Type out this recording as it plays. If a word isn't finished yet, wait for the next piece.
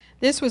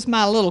This was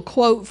my little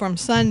quote from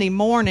Sunday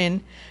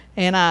morning,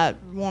 and I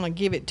want to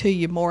give it to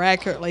you more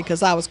accurately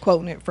because I was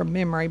quoting it from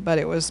memory, but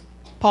it was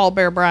Paul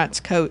Bear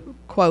Bryant's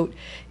quote.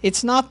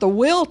 It's not the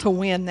will to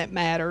win that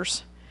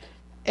matters.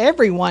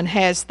 Everyone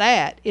has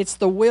that. It's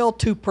the will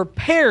to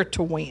prepare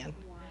to win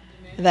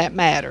that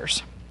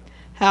matters.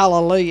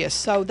 Hallelujah.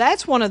 So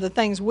that's one of the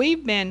things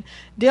we've been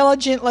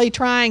diligently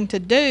trying to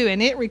do,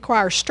 and it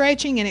requires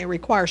stretching and it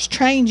requires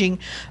changing,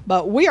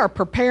 but we are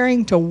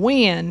preparing to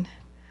win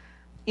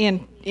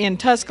in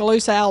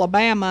Tuscaloosa,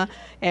 Alabama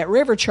at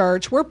River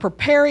Church. We're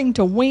preparing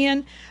to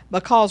win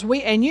because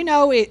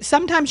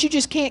sometimes you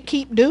just can't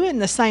keep doing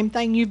the same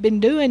thing you've been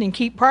doing and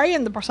keep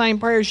praying the same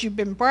prayers you've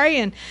been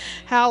praying.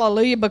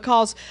 Hallelujah.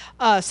 Because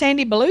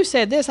Sandy Ballou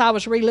said this. I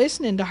was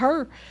re-listening to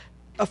her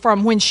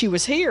from when she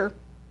was here.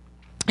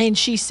 And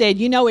she said,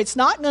 it's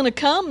not going to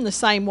come the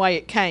same way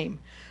it came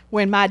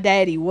when my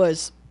daddy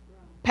was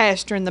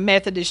pastor in the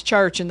Methodist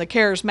Church and the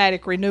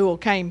charismatic renewal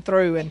came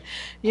through. And,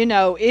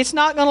 it's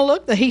not going to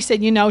look he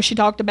said, she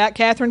talked about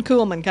Catherine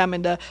Kuhlman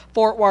coming to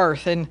Fort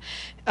Worth and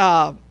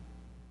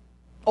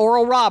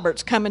Oral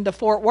Roberts coming to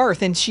Fort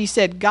Worth. And she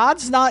said,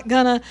 God's not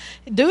going to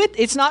do it.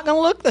 It's not going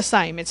to look the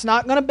same. It's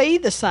not going to be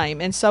the same.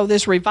 And so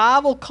this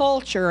revival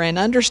culture and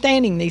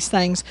understanding these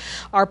things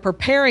are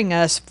preparing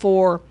us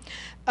for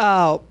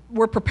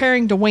we're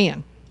preparing to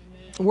win.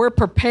 We're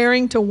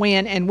preparing to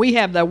win, and we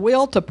have the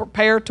will to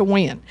prepare to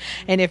win.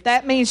 And if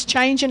that means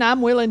changing,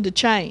 I'm willing to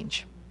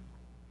change.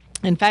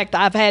 In fact,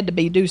 I've had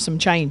to do some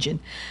changing.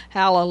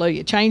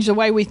 Hallelujah! Change the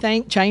way we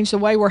think, change the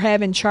way we're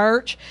having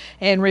church,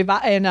 and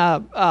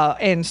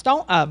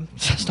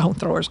stone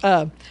throwers,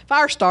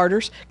 fire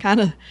starters.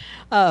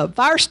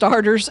 Fire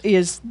starters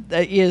is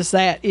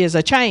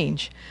a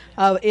change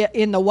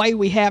in the way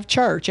we have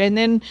church, and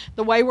then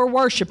the way we're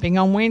worshiping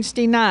on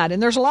Wednesday night.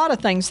 And there's a lot of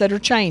things that are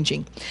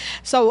changing.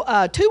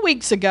 So 2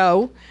 weeks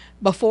ago,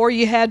 before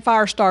you had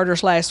fire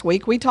starters last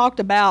week, we talked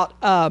about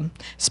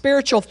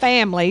spiritual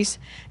families,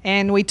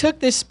 and we took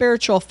this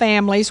spiritual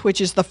families,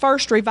 which is the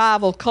first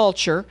revival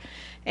culture,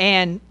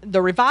 and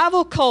the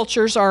revival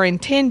cultures are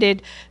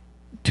intended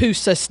to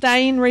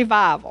sustain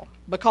revival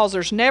because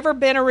there's never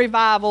been a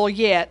revival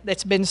yet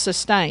that's been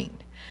sustained.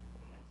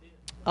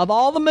 Of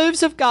all the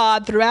moves of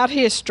God throughout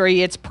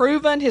history, it's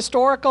proven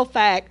historical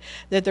fact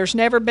that there's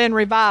never been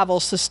revival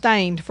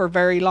sustained for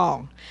very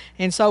long.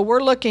 And so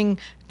we're looking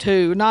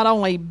to not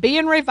only be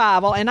in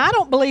revival, and I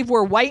don't believe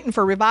we're waiting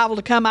for revival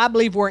to come. I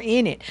believe we're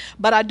in it.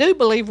 But I do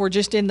believe we're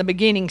just in the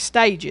beginning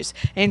stages.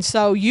 And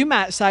so you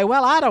might say,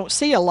 well, I don't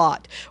see a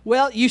lot.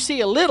 Well, you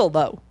see a little,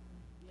 though.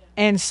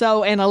 And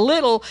a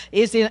little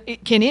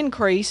it can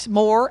increase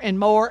more and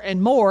more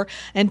and more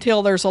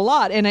until there's a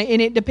lot. And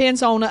it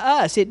depends on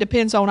us. It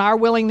depends on our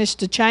willingness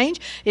to change.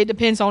 It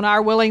depends on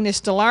our willingness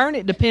to learn.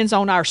 It depends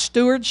on our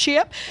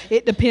stewardship.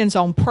 It depends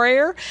on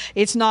prayer.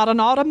 It's not an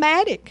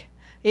automatic.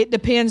 It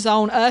depends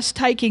on us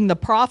taking the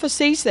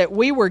prophecies that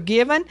we were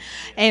given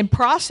and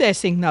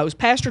processing those.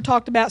 Pastor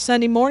talked about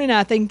Sunday morning.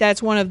 I think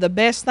that's one of the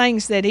best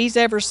things that he's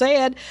ever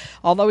said,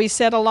 although he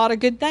said a lot of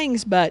good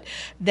things, but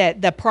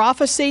that the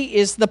prophecy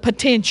is the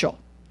potential.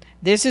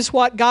 This is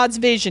what God's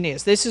vision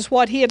is. This is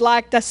what He'd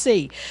like to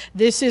see.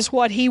 This is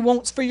what He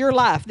wants for your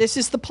life. This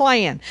is the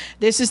plan.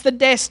 This is the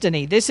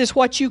destiny. This is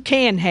what you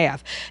can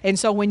have. And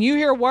so when you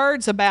hear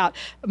words about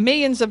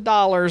millions of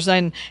dollars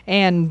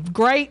and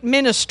great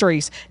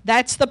ministries,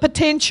 that's the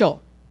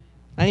potential.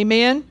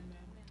 Amen?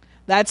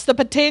 That's the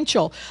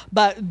potential.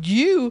 But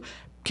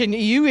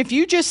if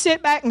you just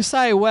sit back and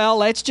say, well,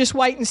 let's just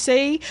wait and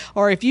see,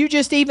 or if you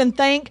just even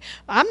think,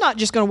 I'm not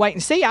just going to wait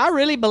and see, I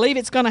really believe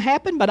it's going to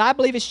happen, but I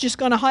believe it's just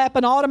going to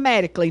happen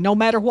automatically, no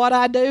matter what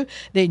I do,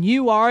 then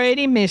you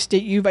already missed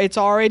it. It's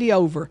already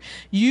over.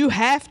 You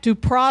have to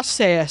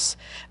process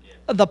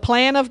the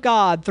plan of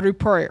God through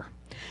prayer.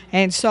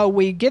 And so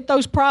we get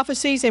those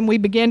prophecies and we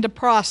begin to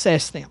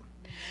process them.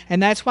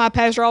 And that's why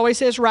Pastor always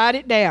says, write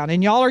it down.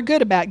 And y'all are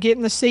good about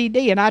getting the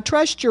CD. And I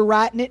trust you're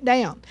writing it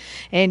down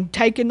and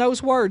taking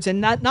those words.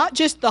 And not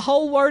just the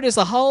whole word as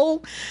a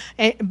whole,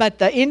 but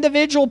the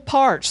individual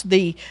parts,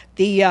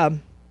 because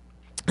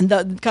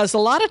a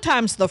lot of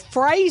times the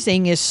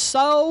phrasing is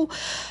so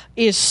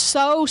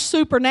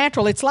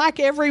supernatural. It's like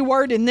every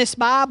word in this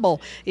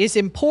Bible is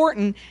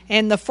important,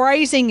 and the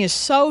phrasing is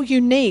so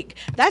unique.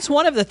 That's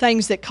one of the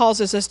things that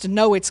causes us to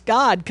know it's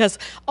God, because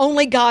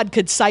only God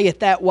could say it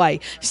that way.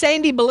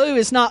 Sandy Ballou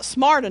is not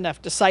smart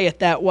enough to say it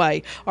that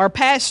way, or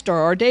Pastor,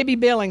 or Debbie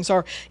Billings,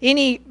 or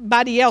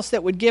anybody else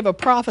that would give a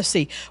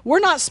prophecy. We're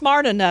not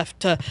smart enough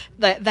to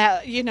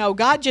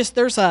God just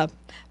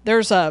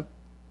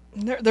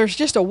there's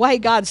just a way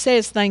God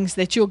says things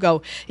that you'll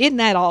go, isn't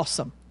that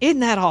awesome? Isn't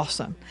that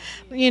awesome?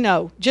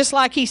 Just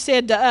like He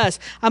said to us,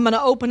 I'm going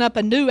to open up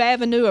a new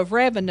avenue of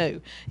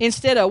revenue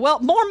instead of, well,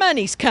 more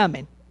money's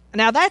coming.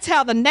 Now, that's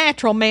how the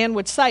natural man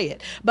would say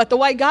it. But the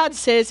way God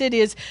says it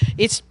is,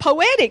 it's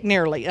poetic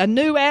nearly, a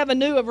new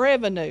avenue of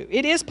revenue.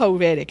 It is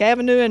poetic.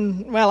 Avenue,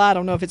 and, well, I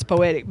don't know if it's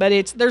poetic, but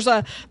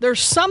there's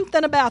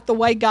something about the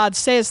way God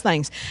says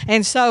things.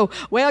 And so,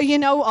 well,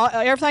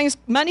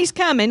 money's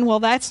coming. Well,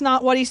 that's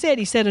not what he said.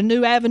 He said a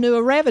new avenue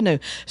of revenue.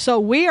 So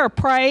we are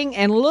praying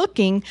and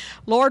looking,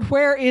 Lord,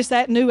 where is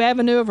that new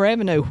avenue of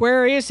revenue?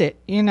 Where is it?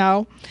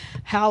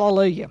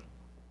 Hallelujah.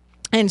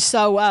 And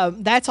so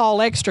that's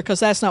all extra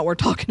because that's not what we're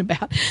talking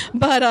about.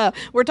 But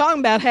we're talking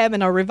about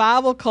having a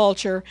revival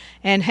culture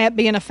and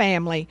being a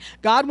family.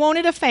 God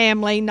wanted a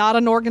family, not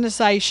an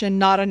organization,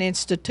 not an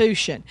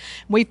institution.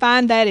 We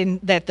find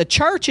that the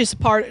church is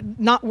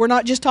we're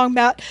not just talking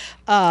about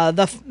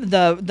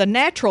the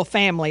natural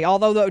family,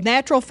 although the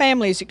natural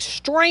family is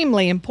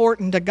extremely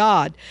important to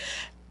God,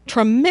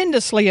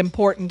 tremendously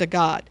important to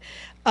God.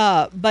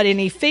 But in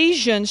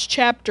Ephesians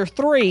chapter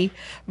 3,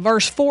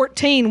 verse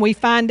 14, we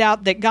find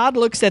out that God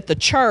looks at the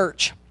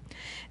church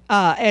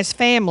as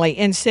family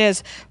and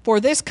says, "For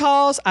this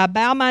cause I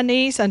bow my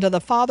knees unto the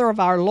Father of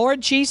our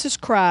Lord Jesus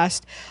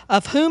Christ,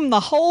 of whom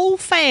the whole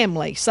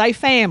family," say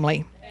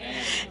family,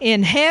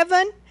 "in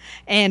heaven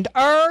and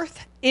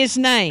earth is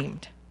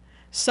named."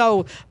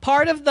 So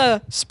part of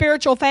the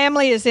spiritual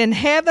family is in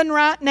heaven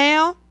right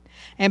now,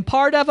 and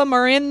part of them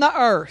are in the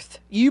earth.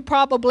 You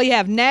probably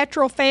have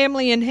natural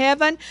family in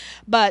heaven,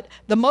 but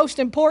the most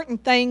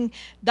important thing,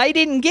 they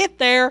didn't get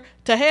there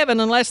to heaven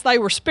unless they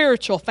were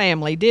spiritual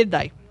family, did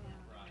they?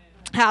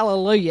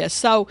 Hallelujah.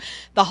 So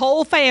the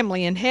whole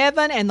family in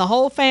heaven and the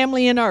whole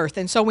family in earth.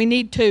 And so we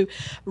need to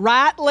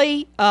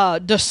rightly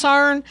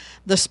discern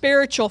the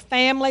spiritual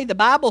family. The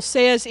Bible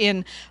says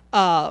in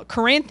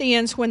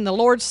Corinthians, when the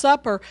Lord's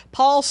Supper,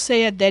 Paul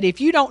said that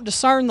if you don't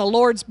discern the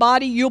Lord's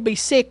body, you'll be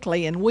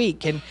sickly and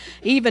weak and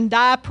even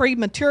die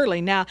prematurely.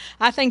 Now,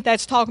 I think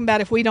that's talking about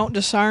if we don't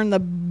discern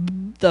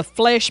the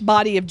flesh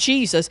body of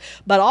Jesus,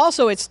 but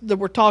also it's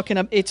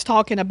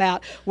talking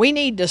about we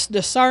need to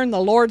discern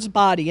the Lord's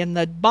body, and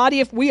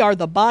we are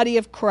the body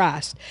of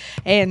Christ.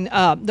 And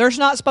there's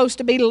not supposed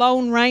to be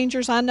lone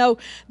rangers. I know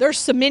there's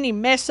so many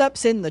mess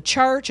ups in the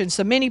church and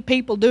so many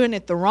people doing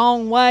it the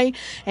wrong way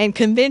and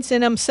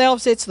convincing themselves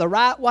it's the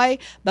right way,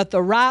 but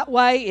the right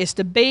way is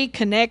to be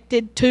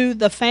connected to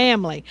the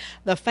family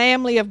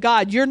of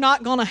God. You're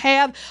not going to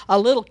have a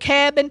little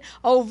cabin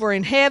over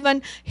in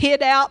heaven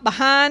hid out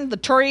behind the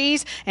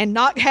trees and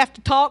not have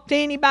to talk to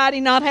anybody,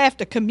 not have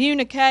to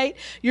communicate.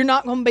 You're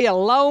not going to be a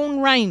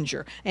lone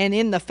ranger. And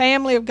in the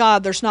family of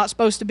God, there's not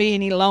supposed to be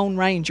any lone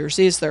rangers,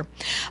 is there?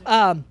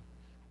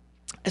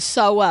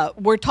 So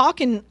we're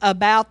talking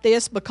about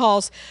this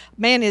because,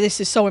 man, this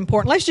is so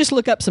important. Let's just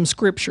look up some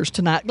scriptures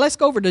tonight. Let's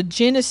go over to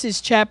Genesis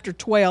chapter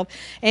 12.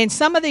 And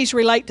some of these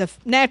relate to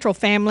natural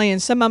family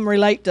and some of them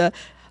relate to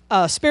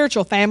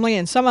spiritual family,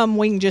 and some of them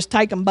we can just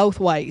take them both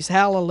ways.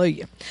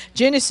 Hallelujah.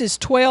 Genesis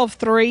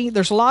 12:3.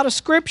 There's a lot of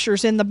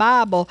scriptures in the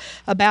Bible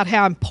about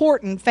how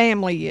important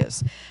family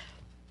is.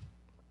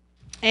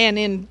 And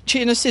in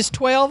Genesis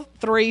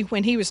 12:3,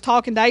 when he was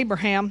talking to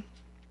Abraham,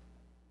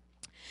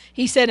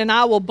 he said, "And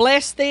I will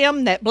bless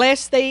them that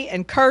bless thee,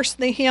 and curse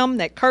him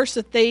that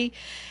curseth thee.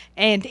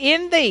 And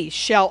in thee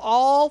shall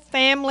all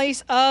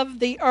families of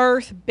the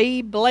earth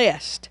be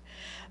blessed."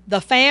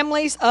 The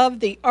families of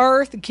the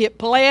earth get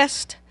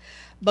blessed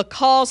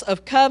because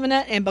of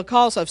covenant and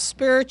because of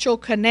spiritual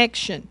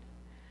connection.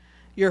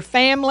 Your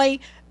family,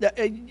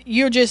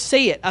 you just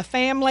see it. A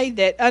family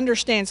that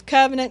understands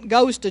covenant,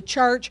 goes to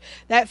church,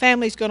 that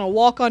family's going to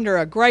walk under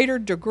a greater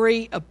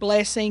degree of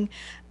blessing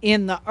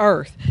in the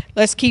earth.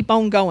 Let's keep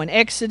on going.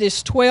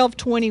 Exodus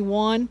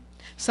 12:21.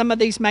 Some of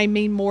these may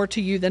mean more to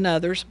you than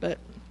others, but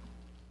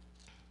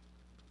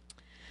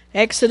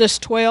Exodus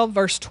 12,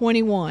 verse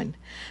 21.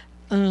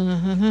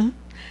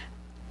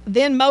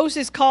 Then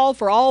Moses called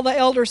for all the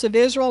elders of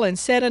Israel and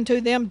said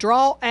unto them,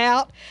 "Draw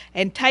out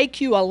and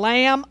take you a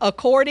lamb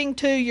according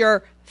to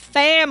your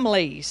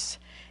families,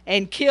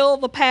 and kill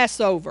the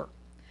Passover."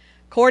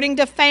 According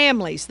to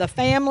families, the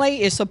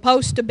family is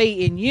supposed to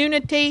be in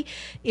unity,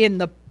 in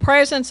the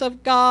presence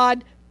of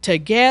God,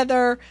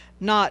 together,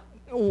 not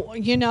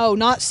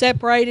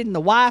separated, and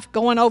the wife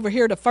going over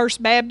here to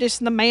First Baptist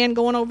and the man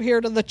going over here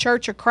to the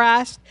Church of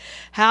Christ.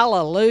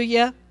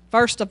 Hallelujah.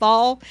 First of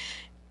all,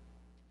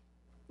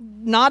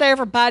 not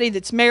everybody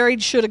that's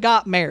married should have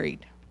got married.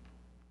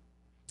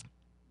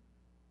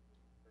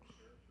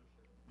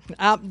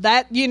 And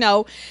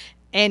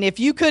if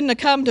you couldn't have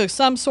come to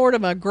some sort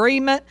of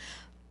agreement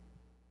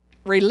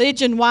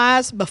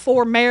religion-wise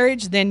before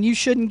marriage, then you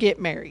shouldn't get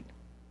married,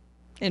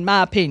 in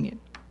my opinion,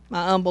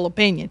 my humble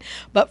opinion.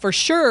 But for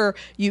sure,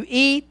 you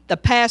eat the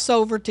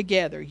Passover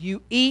together.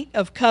 You eat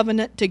of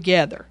covenant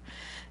together.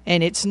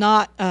 And it's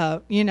not,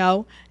 and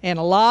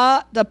a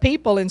lot of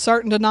people in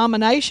certain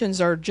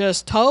denominations are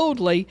just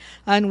totally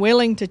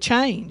unwilling to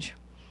change.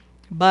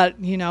 But,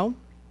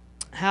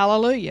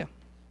 hallelujah.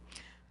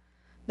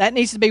 That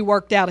needs to be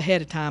worked out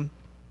ahead of time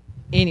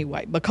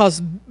anyway,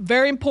 because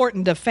very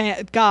important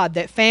to God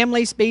that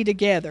families be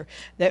together,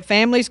 that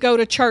families go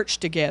to church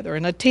together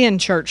and attend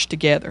church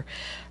together.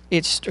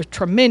 It's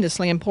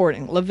tremendously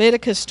important.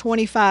 Leviticus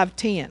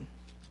 25:10.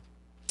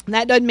 And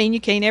that doesn't mean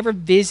you can't ever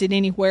visit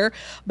anywhere,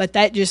 but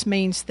that just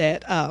means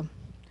that,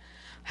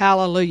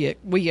 hallelujah,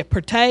 we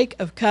partake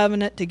of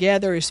covenant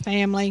together as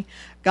family.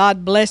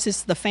 God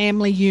blesses the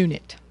family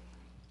unit.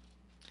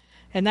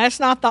 And that's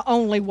not the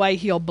only way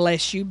he'll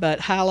bless you,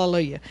 but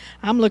hallelujah.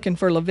 I'm looking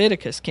for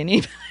Leviticus. Can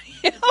anybody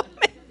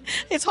help me?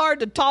 It's hard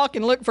to talk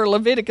and look for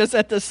Leviticus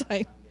at the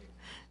same.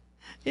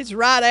 It's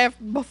right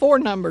before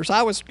Numbers.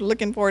 I was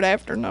looking for it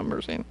after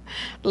Numbers. In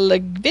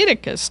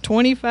Leviticus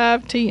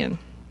 25:10.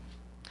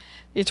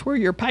 It's where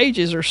your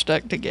pages are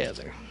stuck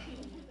together.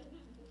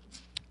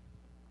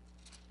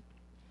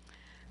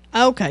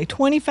 Okay,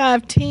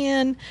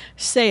 25:10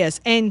 says,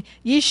 "And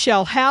ye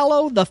shall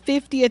hallow the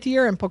 50th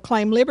year and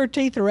proclaim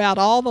liberty throughout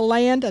all the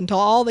land unto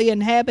all the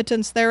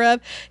inhabitants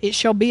thereof. It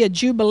shall be a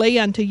jubilee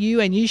unto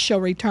you, and ye shall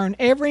return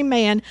every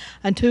man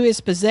unto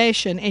his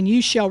possession, and you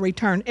shall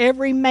return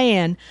every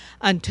man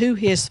unto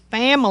his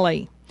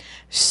family."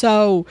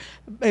 So,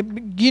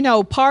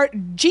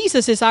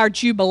 Jesus is our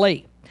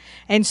jubilee.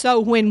 And so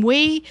when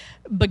we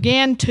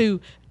begin to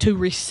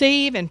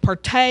receive and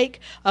partake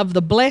of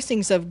the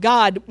blessings of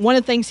God, one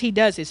of the things he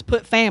does is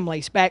put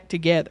families back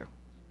together.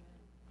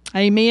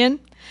 Amen?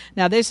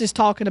 Now, this is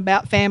talking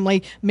about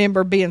family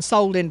member being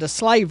sold into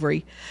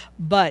slavery,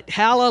 but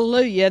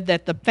hallelujah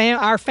that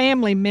our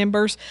family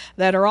members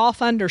that are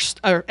off under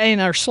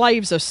and are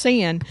slaves of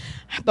sin,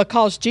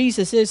 because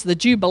Jesus is the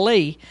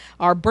Jubilee,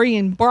 are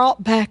being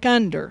brought back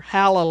under.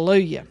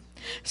 Hallelujah.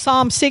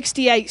 Psalm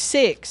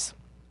 68:6.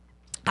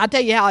 I'll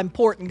tell you how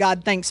important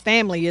God thinks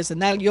family is,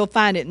 and you'll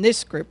find it in this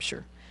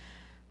scripture.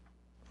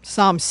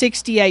 Psalm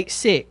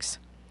 68:6.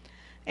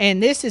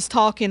 And this is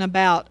talking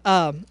about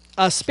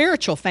a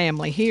spiritual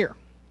family here.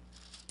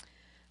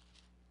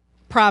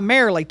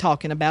 Primarily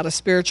talking about a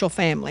spiritual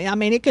family. I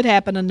mean, it could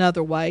happen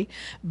another way,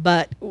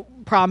 but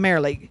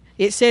primarily.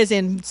 It says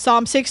in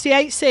Psalm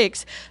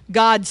 68:6,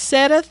 "God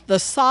setteth the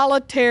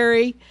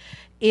solitary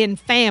in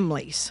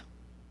families."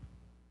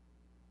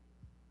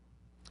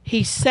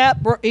 He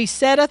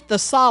setteth the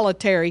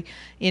solitary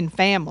in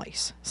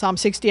families. Psalm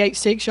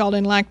 68:6, y'all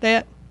didn't like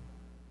that?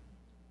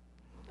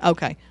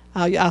 Okay.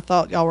 I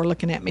thought y'all were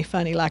looking at me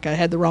funny like I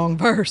had the wrong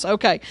verse.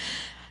 Okay.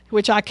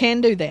 Which I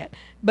can do that.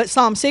 But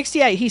Psalm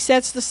 68, he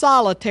sets the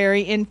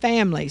solitary in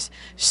families.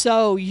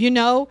 So,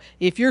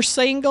 if you're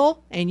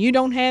single and you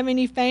don't have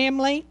any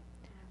family,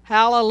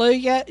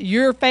 hallelujah,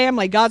 your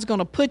family, God's going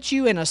to put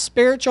you in a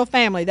spiritual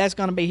family. That's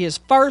going to be his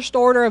first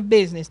order of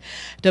business,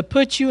 to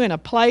put you in a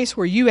place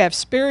where you have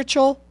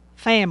spiritual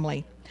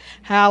family.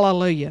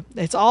 Hallelujah.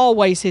 It's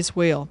always his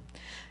will.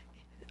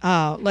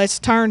 Let's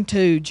turn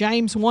to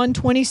James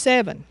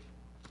 1:27.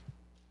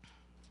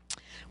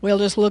 We'll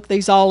just look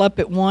these all up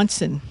at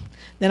once, and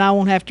then I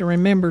won't have to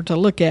remember to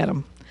look at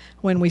them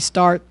when we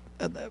start.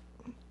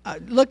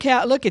 Look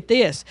at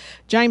this.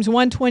 James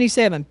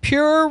 1:27.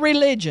 "Pure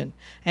religion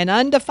and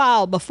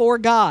undefiled before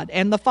God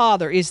and the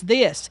Father is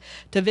this,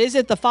 to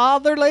visit the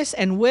fatherless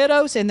and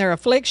widows in their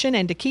affliction,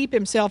 and to keep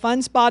himself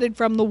unspotted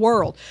from the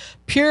world."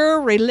 Pure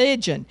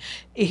religion,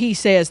 he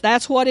says,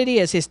 that's what it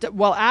is.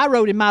 I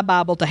wrote in my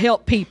Bible to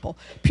help people.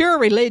 Pure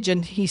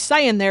religion, he's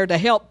saying there, to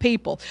help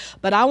people.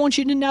 But I want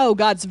you to know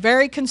God's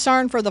very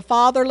concerned for the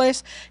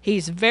fatherless.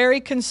 He's very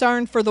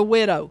concerned for the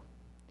widow.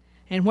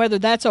 And whether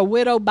that's a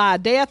widow by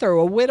death or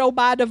a widow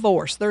by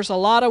divorce. There's a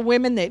lot of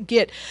women that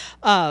get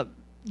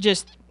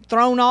just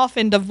thrown off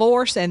in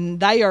divorce, and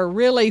they are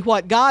really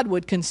what God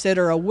would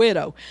consider a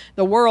widow.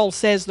 The world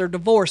says they're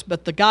divorced,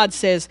 but God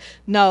says,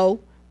 no,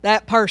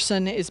 that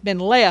person has been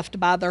left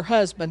by their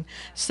husband.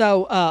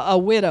 So a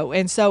widow.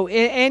 And so,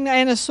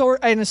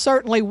 and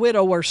certainly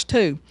widowers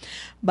too.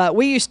 But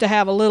we used to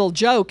have a little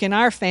joke in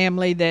our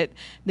family that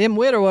them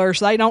widowers,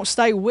 they don't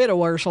stay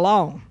widowers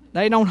long.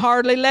 They don't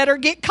hardly let her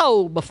get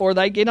cold before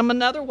they get them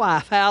another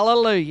wife.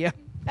 Hallelujah.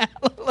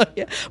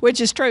 Hallelujah.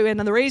 Which is true. And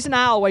the reason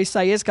I always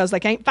say is because they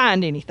can't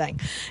find anything.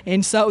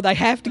 And so they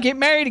have to get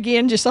married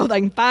again just so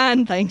they can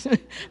find things.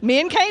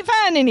 Men can't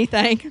find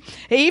anything.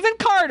 Even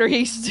Carter,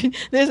 this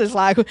is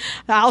like,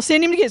 I'll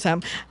send him to get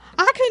some.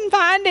 I couldn't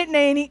find it,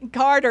 Nanny.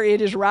 Carter, it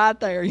is right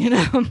there,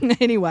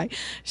 Anyway,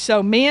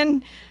 so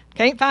men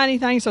can't find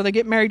anything, so they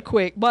get married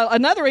quick. Well,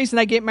 another reason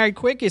they get married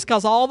quick is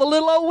because all the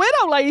little old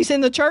widow ladies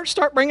in the church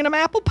start bringing them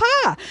apple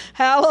pie.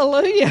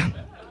 Hallelujah.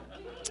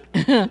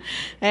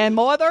 And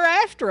boy, they're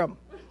after them.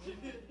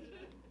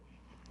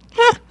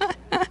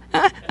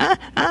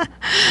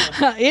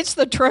 It's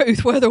the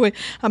truth. Whether we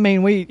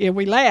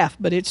laugh,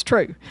 but it's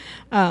true.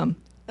 3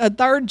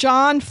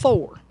 John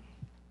 4.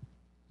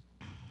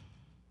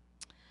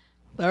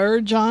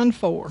 3 John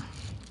 4.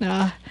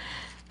 Now,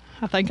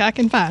 I think I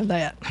can find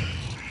that.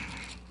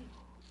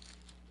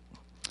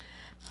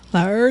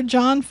 3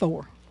 John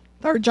 4.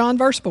 3 John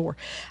verse 4.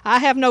 "I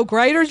have no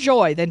greater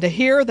joy than to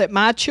hear that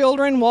my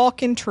children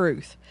walk in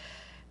truth."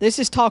 This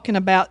is talking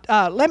about,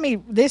 boy,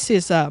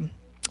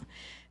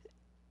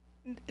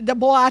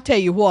 I tell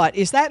you what,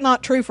 is that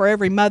not true for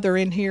every mother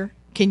in here?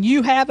 Can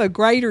you have a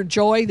greater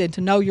joy than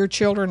to know your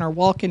children are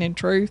walking in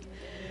truth?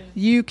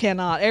 You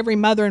cannot. Every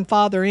mother and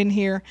father in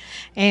here,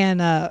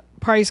 and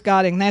praise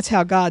God, and that's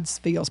how God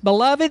feels.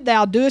 Beloved,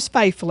 thou doest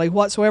faithfully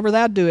whatsoever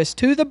thou doest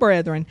to the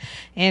brethren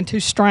and to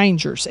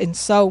strangers. And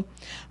so,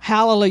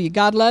 hallelujah,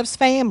 God loves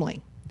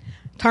family.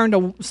 Turn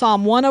to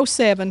Psalm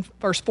 107,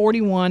 verse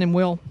 41,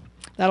 and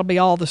that'll be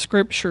all the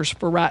scriptures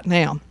for right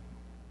now.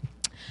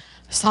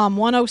 Psalm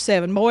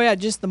 107. Boy,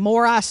 the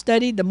more I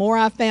studied, the more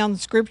I found the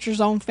scriptures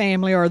on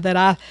family, or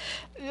that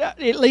at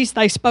least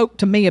they spoke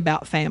to me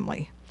about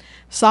family.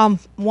 Psalm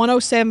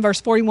 107,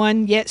 verse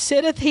 41, yet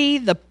sitteth he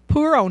the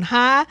poor on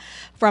high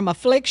from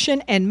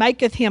affliction, and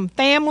maketh him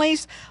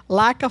families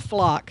like a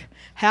flock.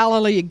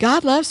 Hallelujah.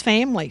 God loves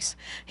families.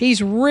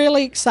 He's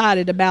really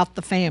excited about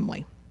the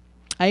family.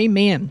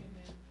 Amen.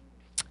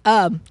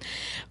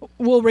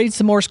 We'll read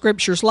some more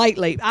scriptures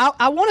lately.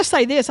 I want to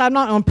say this. I'm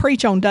not going to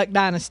preach on Duck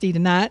Dynasty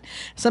tonight.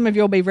 Some of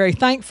you will be very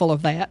thankful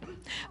of that.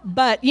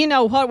 But,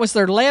 what was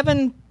there,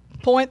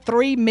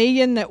 11.3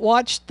 million that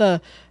watched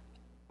the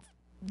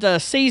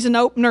season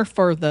opener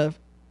for the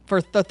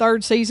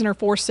third season or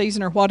fourth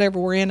season or whatever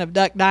we're in of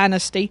Duck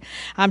Dynasty.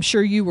 I'm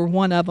sure you were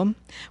one of them.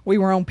 We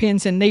were on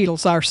pins and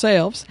needles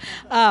ourselves.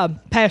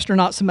 Pastor,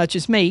 not so much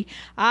as me.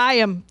 I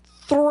am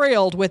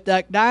thrilled with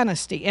Duck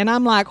Dynasty. And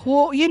I'm like,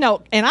 well,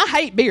 and I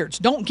hate beards.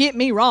 Don't get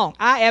me wrong.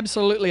 I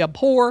absolutely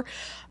abhor.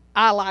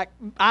 I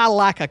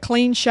like a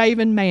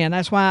clean-shaven man.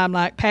 That's why I'm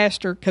like,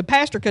 Pastor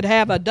could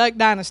have a Duck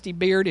Dynasty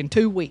beard in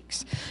 2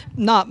 weeks.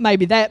 Not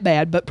maybe that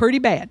bad, but pretty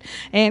bad.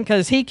 And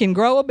because he can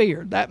grow a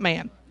beard, that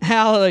man.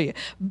 Hallelujah.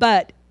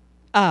 But,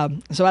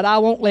 so I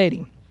won't let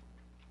him.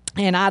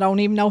 And I don't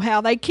even know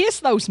how they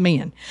kiss those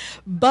men.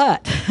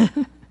 But,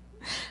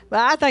 but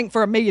I think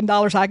for $1 million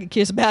I could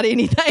kiss about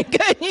anything,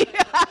 couldn't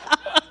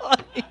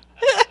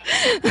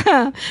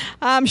you?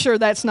 I'm sure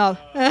that's not...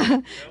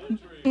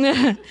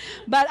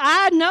 But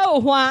I know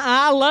why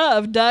I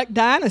love Duck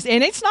Dynasty.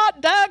 And it's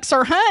not ducks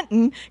or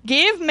hunting.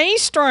 Give me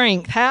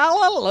strength.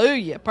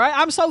 Hallelujah.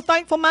 I'm so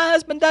thankful my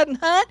husband doesn't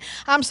hunt.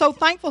 I'm so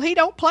thankful he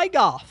don't play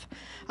golf.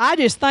 I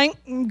just thank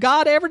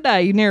God every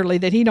day nearly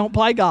that he don't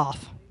play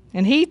golf.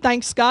 And he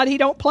thanks God he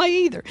don't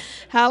play either.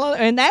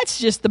 Hallelujah. And that's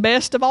just the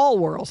best of all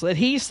worlds, that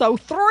he's so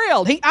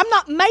thrilled. I'm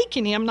not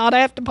making him not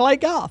have to play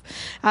golf.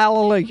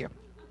 Hallelujah.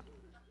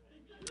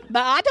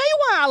 But I tell you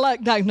why I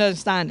like Duck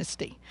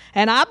Dynasty.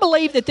 And I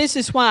believe that this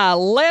is why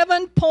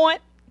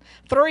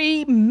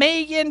 11.3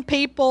 million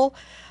people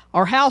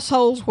or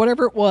households,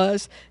 whatever it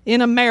was,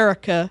 in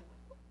America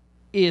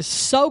is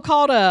so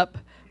caught up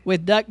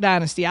with Duck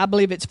Dynasty. I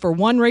believe it's for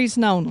one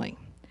reason only.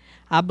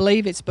 I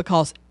believe it's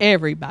because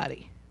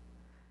everybody,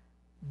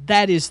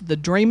 that is the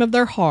dream of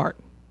their heart,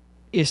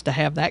 is to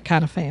have that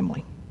kind of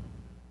family.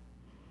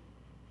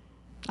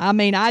 I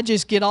mean, I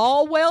just get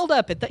all welled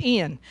up at the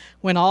end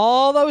when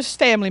all those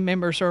family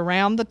members are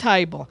around the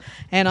table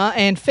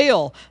and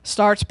Phil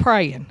starts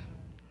praying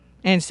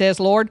and says,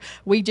 Lord,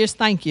 we just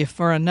thank you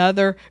for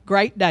another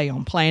great day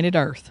on planet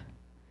Earth.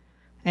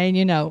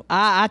 And,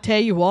 I tell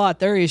you what,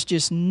 there is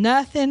just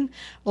nothing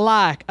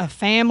like a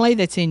family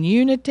that's in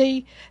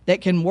unity,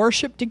 that can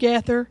worship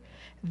together,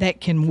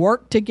 that can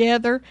work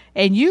together.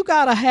 And you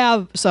got to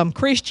have some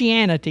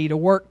Christianity to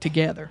work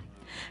together.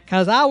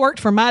 Because I worked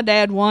for my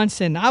dad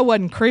once, and I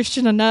wasn't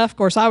Christian enough. Of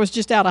course, I was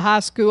just out of high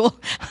school.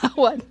 I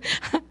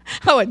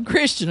wasn't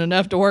Christian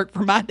enough to work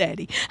for my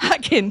daddy.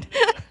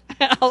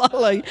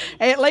 Hallelujah.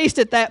 At least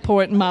at that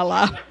point in my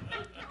life.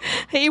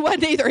 He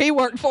wasn't either. He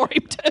worked for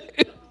him,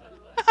 too.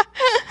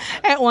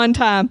 At one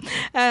time.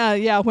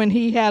 When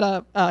he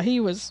had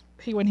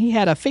when he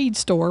had a feed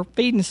store,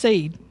 feed and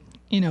seed,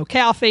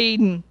 cow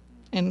feed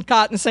and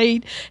cotton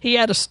seed. He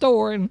had a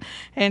store,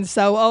 and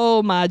so,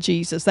 oh my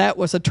Jesus, that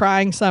was a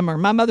trying summer.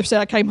 My mother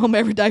said I came home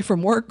every day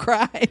from work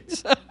crying,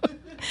 so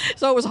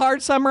it was a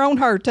hard summer on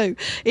her too.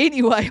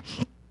 Anyway,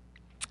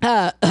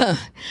 but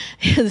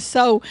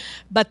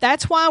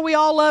that's why we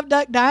all love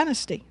Duck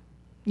Dynasty.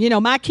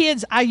 My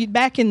kids,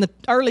 back in the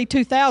early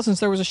 2000s,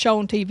 there was a show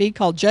on TV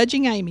called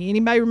Judging Amy.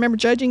 Anybody remember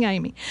Judging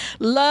Amy?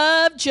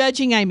 Love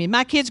Judging Amy.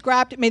 My kids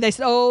griped at me. They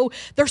said, "Oh,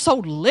 they're so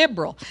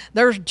liberal.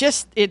 They're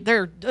just, and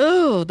their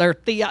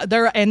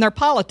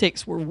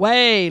politics were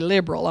way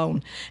liberal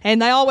on."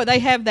 And they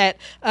have that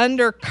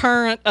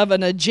undercurrent of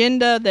an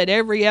agenda, that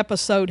every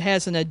episode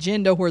has an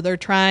agenda where they're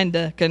trying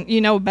to,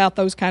 about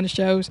those kind of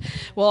shows.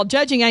 Well,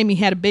 Judging Amy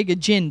had a big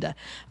agenda,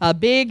 a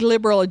big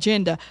liberal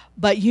agenda.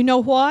 But you know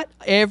what?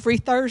 Every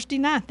Thursday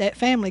night, that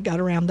family got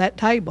around that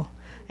table,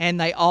 and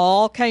they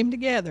all came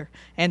together,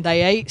 and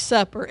they ate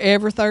supper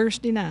every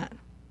Thursday night.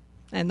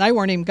 And they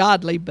weren't even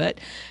godly, but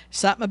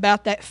something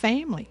about that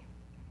family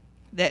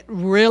that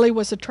really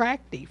was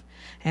attractive.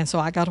 And so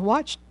I got to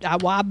watch.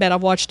 I bet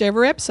I've watched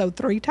every episode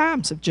 3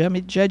 times of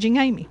Judging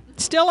Amy.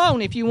 It's still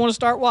on if you want to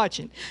start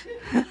watching.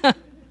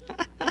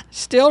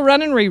 Still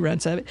running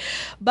reruns of it.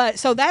 But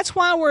so that's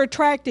why we're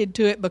attracted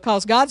to it,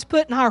 because God's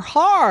put in our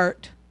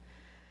heart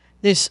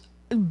this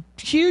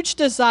huge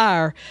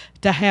desire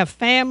to have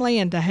family,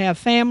 and to have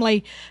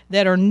family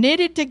that are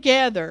knitted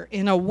together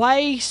in a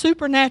way,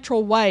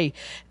 supernatural way,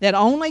 that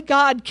only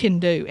God can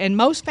do. And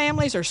most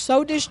families are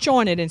so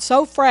disjointed and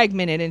so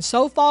fragmented and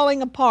so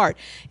falling apart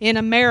in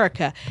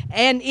America.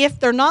 And if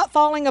they're not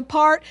falling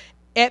apart,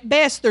 at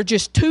best, they're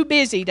just too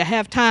busy to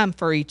have time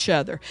for each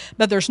other.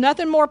 But there's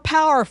nothing more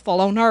powerful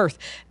on earth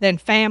than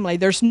family.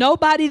 There's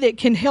nobody that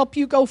can help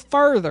you go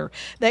further,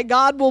 that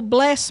God will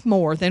bless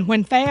more than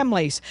when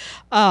families.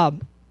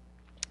 And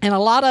a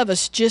lot of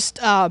us just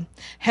have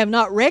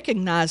not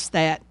recognized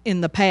that in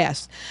the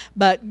past.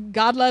 But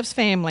God loves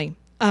family.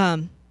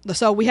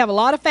 So we have a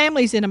lot of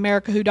families in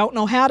America who don't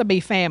know how to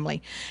be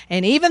family.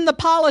 And even the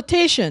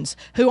politicians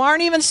who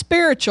aren't even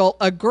spiritual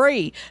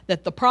agree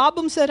that the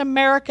problems that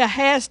America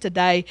has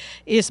today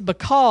is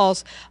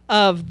because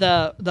of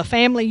the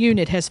family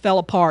unit has fell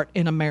apart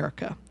in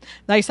America.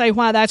 They say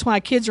that's why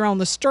kids are on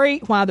the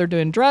street, why they're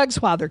doing drugs,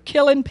 why they're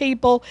killing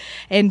people.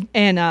 And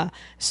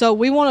so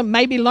we want to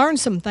maybe learn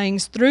some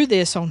things through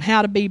this on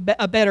how to be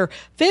a better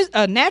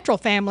natural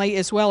family,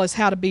 as well as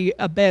how to be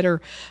a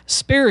better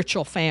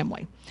spiritual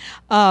family.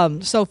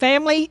 So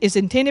family is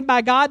intended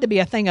by God to be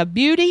a thing of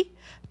beauty,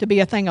 to be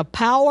a thing of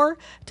power,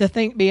 to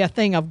be a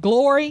thing of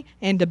glory,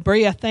 and to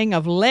be a thing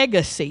of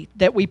legacy,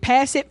 that we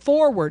pass it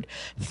forward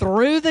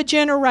through the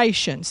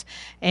generations.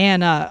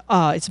 And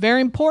it's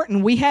very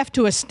important. We have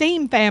to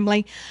esteem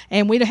family,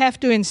 and we have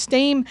to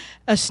esteem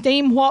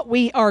what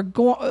we are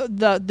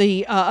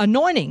the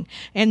anointing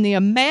and the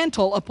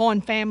mantle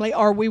upon family,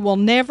 or we will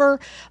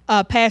never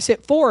pass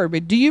it forward.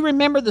 But do you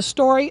remember the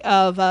story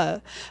of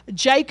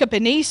Jacob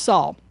and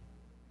Esau?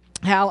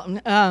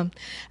 How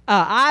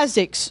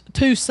Isaac's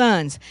two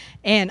sons,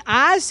 and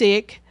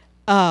Isaac,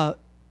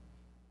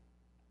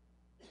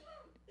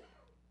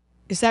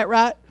 is that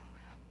right?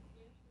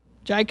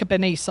 Jacob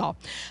and Esau.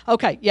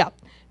 Okay, yeah.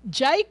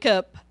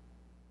 Jacob,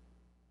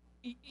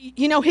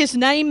 his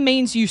name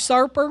means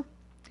usurper,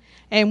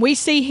 and we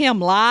see him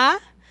lie.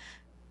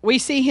 We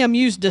see him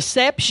use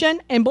deception,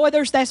 and boy,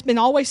 that's been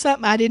always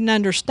something I didn't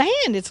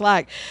understand. It's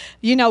like,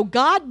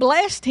 God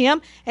blessed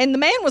him, and the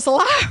man was a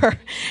liar,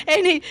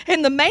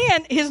 and the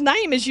man, his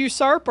name is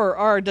usurper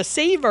or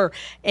deceiver,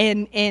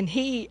 and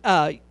he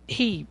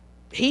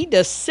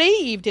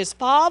deceived his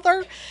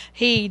father.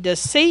 He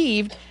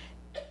deceived,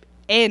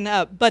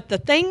 but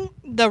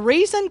the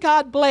reason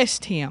God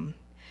blessed him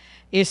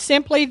is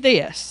simply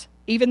this.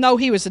 Even though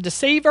he was a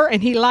deceiver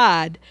and he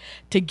lied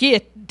to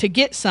get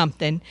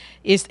something,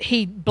 is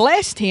he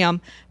blessed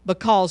him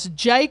because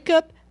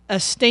Jacob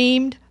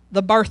esteemed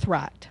the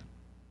birthright.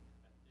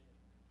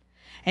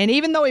 And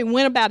even though he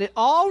went about it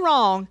all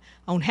wrong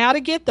on how to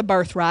get the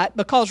birthright,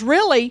 because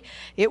really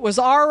it was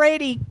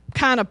already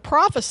kind of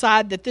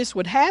prophesied that this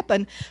would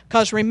happen,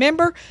 because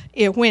remember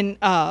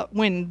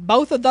when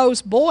both of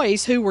those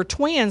boys who were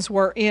twins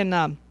were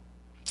in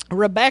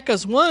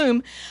Rebekah's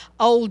womb,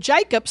 old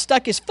Jacob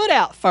stuck his foot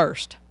out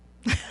first.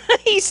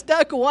 He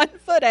stuck one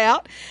foot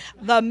out.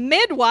 The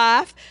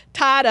midwife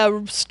tied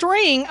a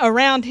string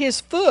around his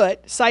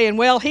foot, saying,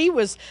 well, he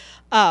was,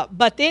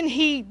 but then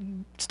he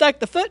stuck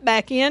the foot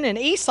back in, and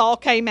Esau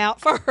came out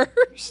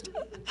first.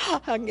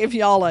 I'll give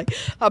y'all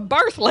a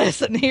birth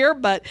lesson here,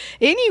 but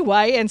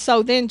anyway, and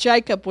so then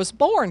Jacob was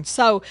born.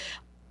 So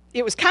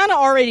it was kind of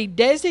already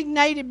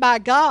designated by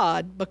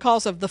God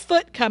because of the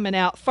foot coming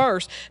out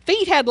first.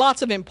 Feet had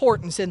lots of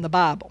importance in the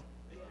Bible,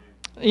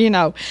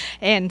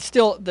 and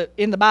still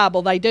in the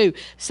Bible they do.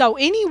 So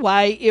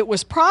anyway, it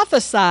was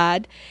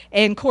prophesied,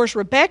 and of course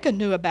Rebekah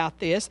knew about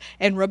this,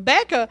 and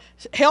Rebekah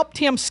helped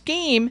him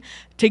scheme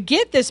to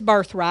get this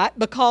birthright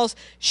because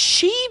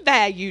she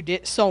valued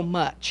it so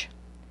much.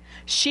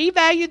 She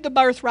valued the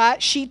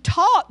birthright. She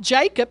taught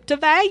Jacob to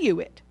value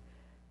it.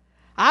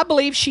 I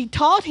believe she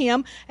taught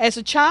him as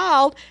a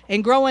child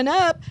and growing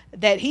up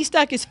that he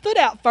stuck his foot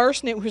out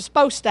first and it was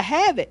supposed to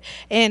have it.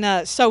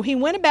 And so he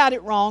went about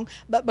it wrong,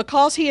 but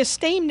because he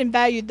esteemed and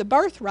valued the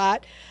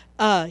birthright,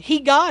 he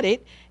got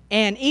it,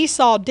 and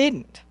Esau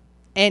didn't.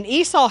 And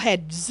Esau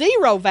had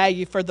zero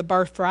value for the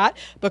birthright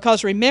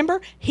because,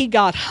 remember, he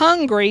got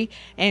hungry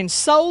and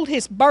sold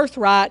his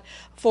birthright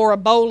for a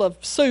bowl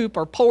of soup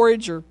or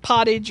porridge or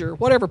pottage or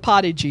whatever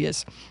pottage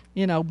is.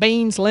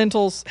 Beans,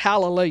 lentils,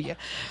 hallelujah.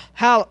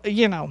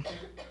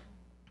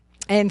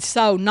 And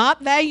so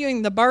not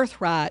valuing the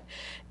birthright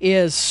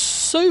is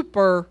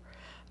super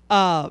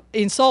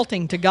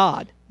insulting to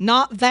God.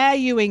 Not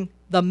valuing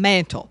the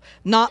mantle,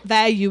 not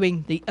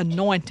valuing the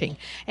anointing.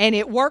 And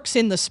it works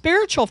in the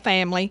spiritual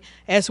family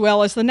as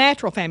well as the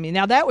natural family.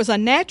 Now, that was a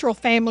natural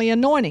family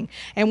anointing,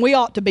 and we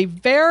ought to be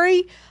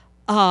very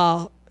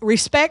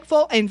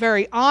respectful and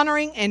very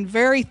honoring and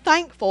very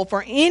thankful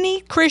for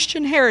any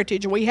Christian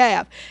heritage we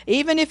have,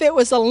 even if it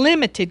was a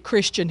limited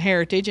Christian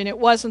heritage and it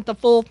wasn't the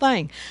full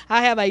thing.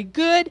 I have a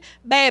good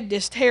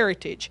Baptist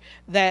heritage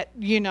that,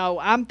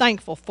 I'm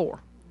thankful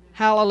for.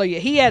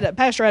 Hallelujah.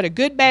 Pastor had a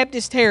good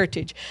Baptist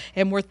heritage,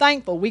 and we're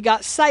thankful we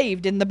got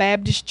saved in the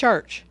Baptist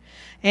church.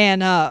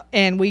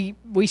 and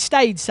we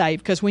stayed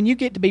saved, because when you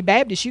get to be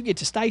Baptist, you get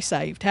to stay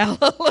saved.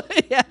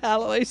 Hallelujah,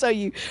 hallelujah.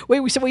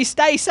 So we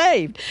stay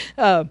saved,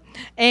 so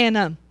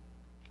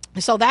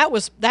that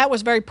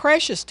was very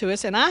precious to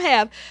us. And I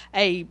have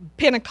a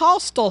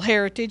Pentecostal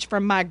heritage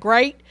from my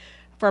great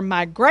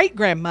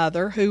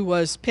grandmother, who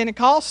was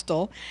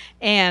Pentecostal,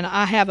 and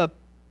I have a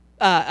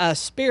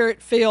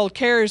Spirit-filled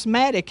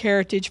charismatic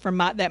heritage from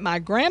my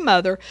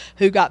grandmother,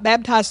 who got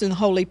baptized in the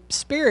Holy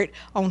Spirit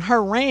on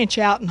her ranch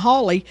out in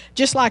Hawley.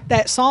 Just like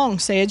that song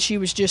said, she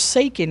was just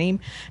seeking Him,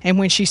 and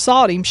when she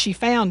sought Him, she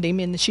found Him,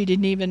 and she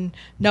didn't even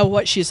know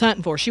what she was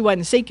hunting for. She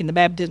wasn't seeking the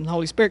baptism of the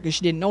Holy Spirit because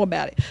she didn't know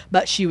about it,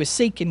 but she was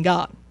seeking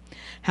God.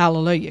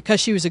 Hallelujah, because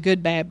she was a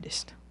good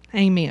Baptist.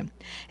 Amen.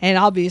 And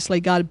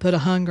obviously God had put a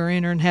hunger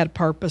in her and had a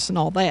purpose and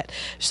all that.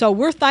 So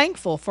we're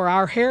thankful for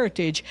our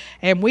heritage,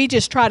 and we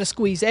just try to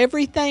squeeze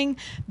everything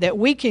that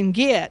we can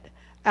get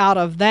out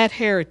of that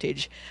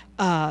heritage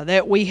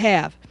that we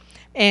have.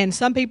 And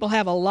some people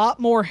have a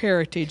lot more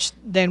heritage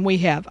than we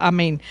have. I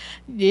mean,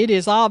 it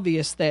is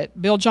obvious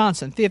that Bill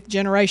Johnson, fifth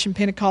generation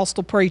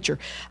Pentecostal preacher.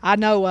 I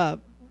know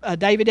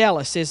David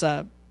Ellis is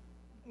a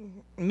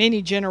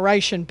many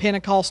generation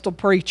Pentecostal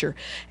preacher,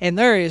 and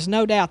there is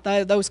no doubt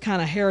that those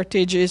kind of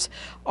heritages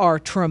are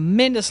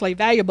tremendously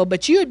valuable.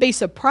 But you would be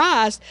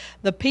surprised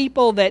the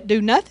people that do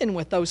nothing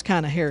with those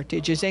kind of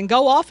heritages and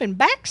go off and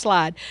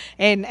backslide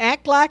and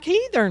act like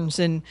heathens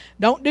and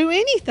don't do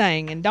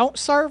anything and don't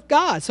serve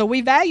God. So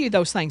we value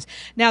those things.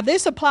 Now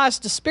this applies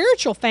to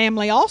spiritual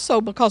family also,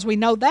 because we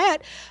know that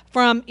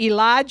from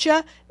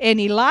Elijah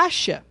and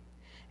Elisha.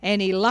 And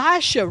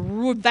Elisha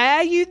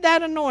valued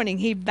that anointing.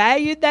 He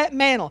valued that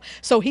mantle.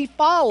 So he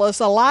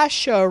follows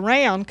Elisha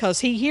around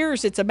because he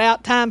hears it's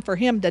about time for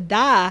him to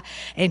die,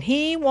 and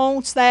he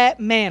wants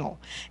that mantle.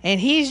 And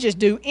he's just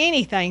do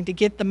anything to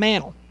get the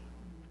mantle.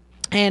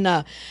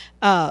 And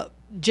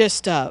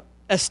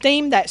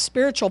esteemed that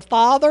spiritual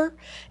father,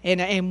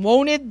 and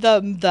wanted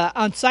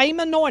the same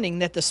anointing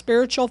that the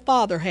spiritual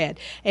father had.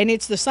 And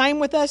it's the same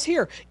with us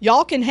here.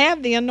 Y'all can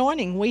have the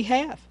anointing we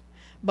have,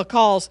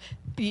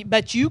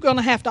 but you're going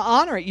to have to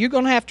honor it. You're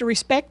going to have to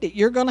respect it.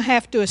 You're going to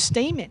have to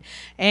esteem it.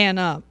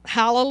 And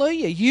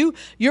hallelujah,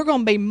 you're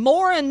going to be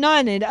more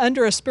anointed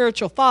under a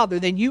spiritual father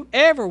than you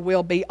ever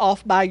will be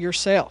off by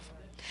yourself.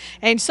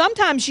 And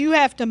sometimes you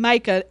have to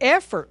make an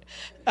effort.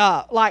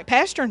 Like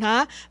Pastor and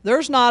I,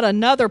 there's not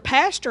another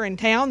pastor in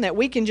town that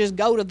we can just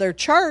go to their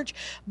church,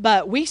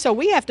 but we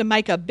have to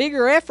make a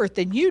bigger effort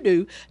than you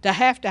do to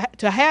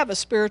have a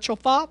spiritual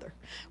father.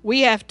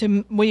 We have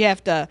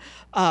to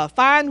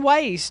find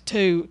ways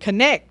to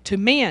connect to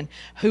men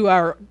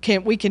who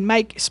we can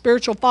make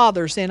spiritual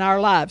fathers in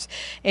our lives.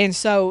 And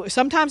so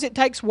sometimes it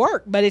takes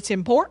work, but it's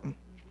important.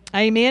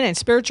 Amen. And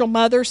spiritual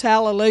mothers,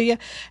 hallelujah.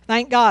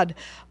 Thank God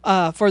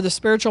for the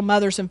spiritual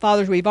mothers and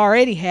fathers we've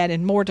already had,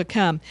 and more to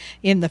come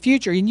in the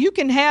future. And you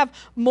can have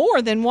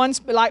more than one,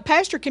 like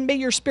Pastor can be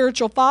your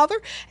spiritual father,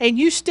 and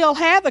you still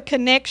have a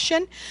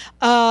connection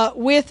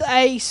with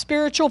a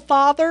spiritual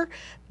father.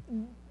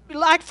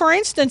 Like, for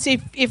instance,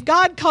 if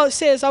God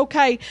says,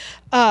 okay,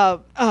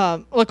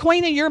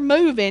 LaQuina, you're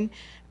moving,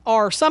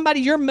 or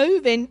somebody, you're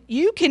moving,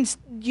 you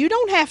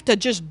don't have to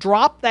just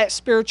drop that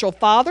spiritual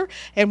father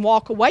and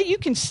walk away. You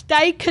can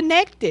stay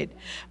connected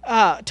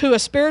to a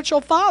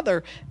spiritual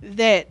father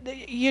that,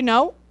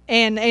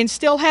 and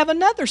still have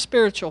another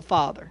spiritual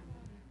father.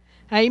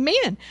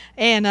 Amen.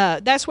 And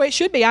that's the way it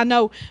should be. I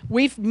know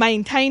we've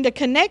maintained a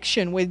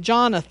connection with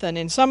Jonathan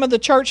and some of the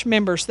church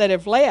members that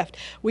have left.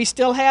 We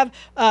still have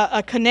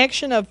a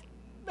connection of,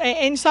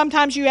 and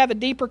sometimes you have a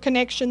deeper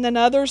connection than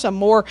others, a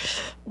more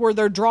where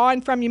they're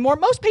drawing from you more.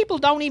 Most people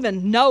don't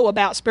even know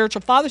about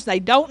spiritual fathers. They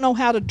don't know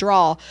how to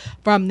draw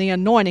from the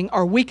anointing,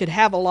 or we could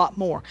have a lot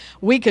more.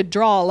 We could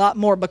draw a lot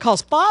more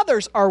because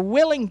fathers are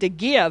willing to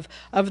give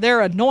of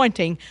their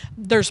anointing.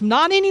 There's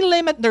not any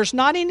limit. There's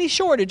not any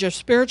shortage of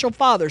spiritual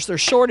fathers.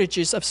 There's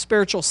shortages of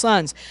spiritual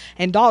sons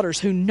and daughters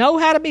who know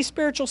how to be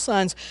spiritual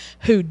sons,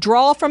 who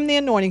draw from the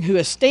anointing, who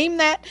esteem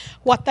that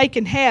what they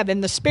can have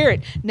in the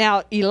Spirit.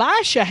 Now,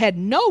 Elisha had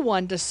no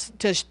one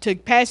to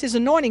pass his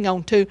anointing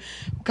on to,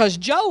 because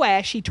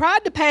Joash, he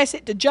tried to pass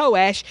it to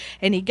Joash,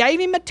 and he gave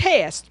him a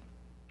test.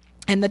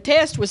 And the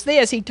test was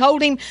this. He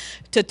told him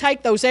to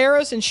take those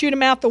arrows and shoot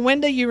them out the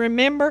window, you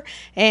remember?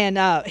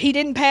 And he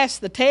didn't pass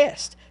the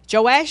test.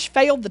 Joash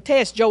failed the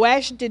test.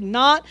 Joash did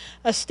not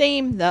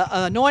esteem the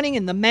anointing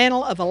and the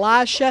mantle of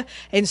Elisha,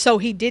 and so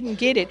he didn't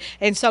get it.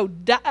 And so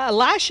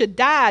Elisha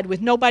died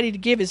with nobody to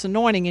give his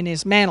anointing and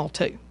his mantle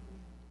to.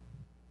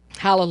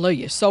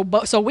 Hallelujah. So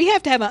we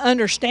have to have an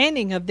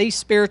understanding of these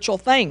spiritual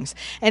things.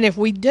 And if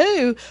we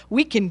do,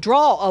 we can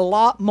draw a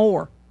lot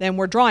more than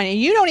we're drawing. And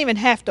you don't even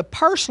have to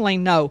personally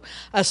know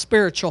a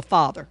spiritual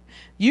father.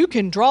 You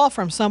can draw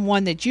from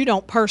someone that you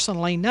don't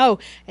personally know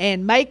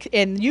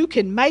and you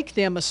can make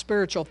them a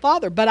spiritual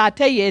father. But I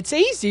tell you, it's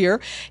easier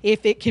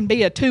if it can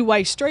be a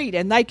two-way street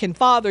and they can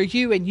father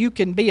you and you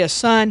can be a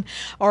son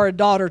or a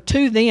daughter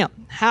to them.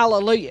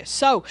 Hallelujah.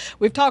 So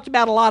we've talked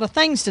about a lot of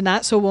things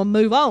tonight, so we'll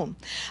move on.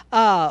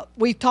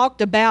 We've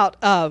talked about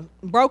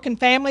broken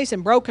families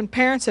and broken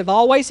parents have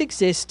always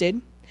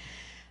existed.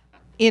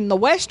 In the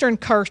Western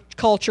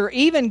culture,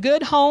 even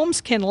good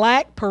homes can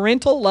lack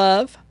parental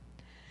love.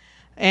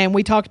 And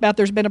we talked about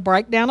there's been a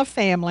breakdown of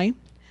family.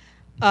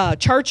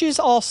 Churches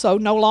also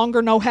no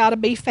longer know how to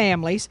be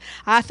families.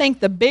 I think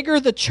the bigger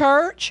the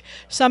church,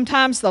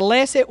 sometimes the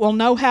less it will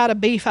know how to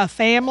be a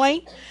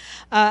family.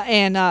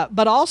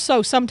 But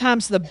also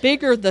sometimes the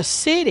bigger the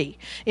city.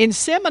 In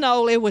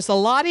Seminole, it was a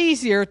lot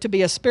easier to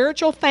be a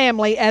spiritual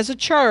family as a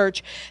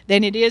church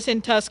than it is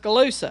in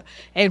Tuscaloosa.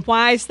 And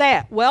why is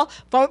that? Well,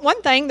 for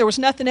one thing, there was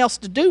nothing else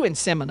to do in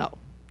Seminole.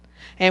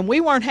 And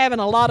we weren't having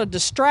a lot of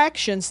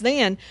distractions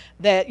then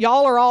that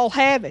y'all are all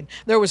having.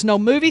 There was no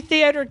movie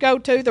theater to go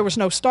to. There was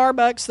no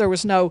Starbucks. There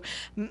was no,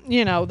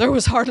 there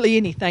was hardly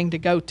anything to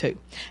go to.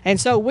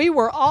 And so we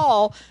were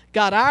all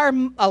got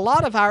a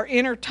lot of our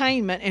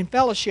entertainment and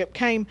fellowship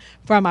came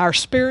from our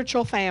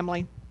spiritual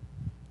family,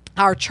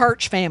 our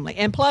church family.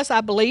 And plus,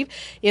 I believe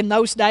in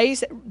those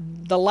days,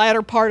 the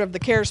latter part of the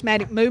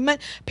charismatic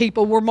movement,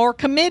 people were more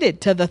committed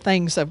to the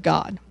things of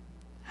God.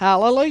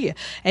 Hallelujah.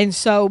 And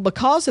so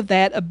because of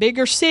that, a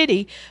bigger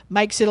city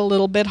makes it a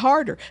little bit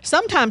harder.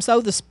 Sometimes, though,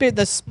 the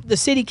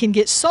city can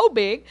get so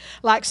big,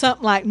 like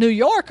something like New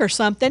York or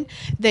something,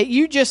 that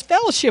you just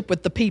fellowship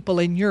with the people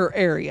in your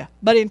area.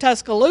 But in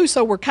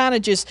Tuscaloosa, we're kind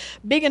of just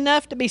big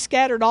enough to be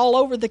scattered all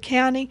over the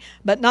county,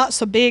 but not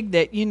so big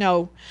that,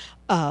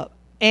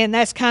 and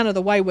that's kind of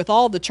the way with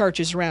all the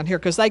churches around here,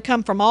 because they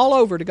come from all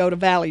over to go to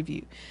Valley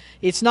View.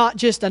 It's not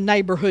just a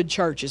neighborhood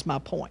church, is my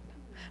point.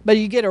 But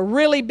you get a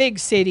really big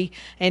city,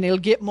 and it'll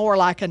get more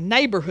like a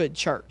neighborhood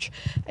church.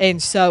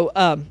 And so,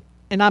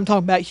 and I'm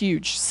talking about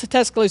huge.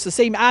 Tuscaloosa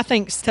City, I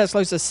think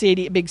Tuscaloosa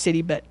City, a big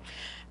city, but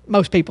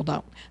most people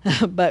don't.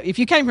 But if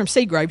you came from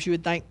Seagraves, you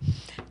would think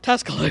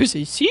Tuscaloosa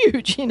is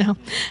huge,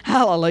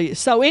 Hallelujah.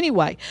 So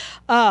anyway,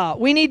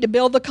 we need to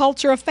build the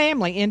culture of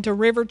family into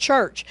River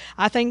Church.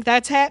 I think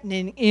that's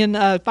happening in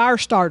fire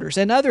starters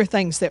and other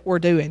things that we're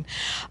doing.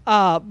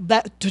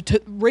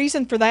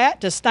 Reason for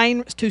that,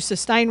 to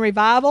sustain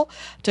revival,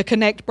 to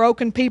connect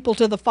broken people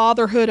to the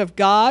fatherhood of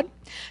God,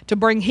 to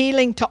bring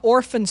healing to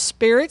orphan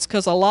spirits,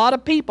 because a lot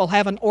of people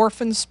have an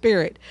orphan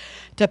spirit,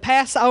 to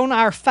pass on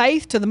our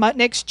faith to the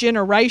next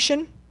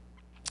generation.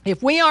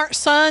 If we aren't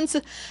sons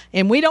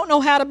and we don't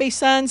know how to be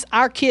sons,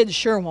 our kids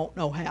sure won't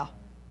know how.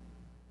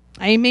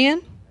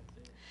 Amen?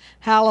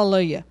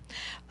 Hallelujah.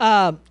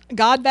 God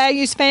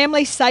values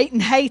family.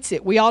 Satan hates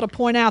it. We ought to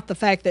point out the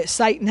fact that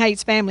Satan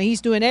hates family. He's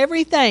doing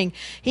everything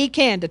he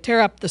can to tear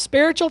up the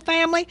spiritual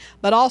family,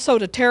 but also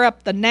to tear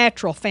up the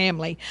natural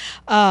family.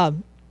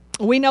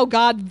 We know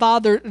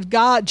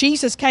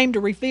Jesus came to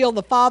reveal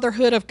the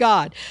fatherhood of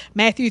God.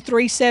 Matthew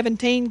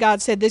 3:17,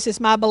 God said, "This is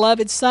my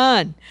beloved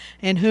Son,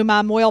 in whom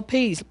I'm well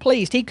pleased."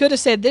 He could have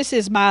said, "This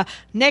is my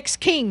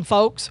next king,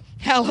 folks."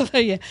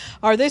 Hallelujah.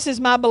 Or "This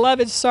is my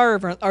beloved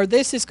servant," or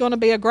 "This is going to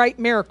be a great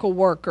miracle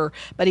worker."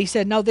 But he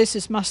said, "No, this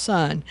is my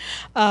son."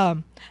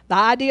 The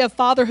idea of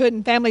fatherhood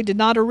and family did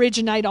not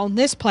originate on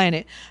this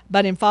planet,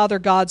 but in Father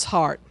God's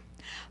heart.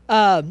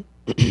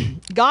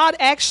 God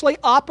actually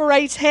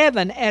operates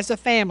heaven as a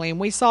family, and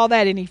we saw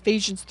that in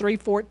Ephesians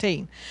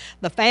 3:14.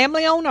 The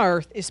family on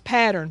earth is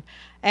patterned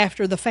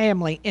after the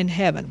family in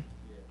heaven.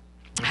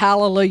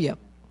 Hallelujah.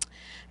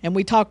 And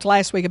we talked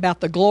last week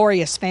about the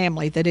glorious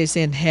family that is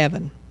in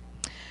heaven.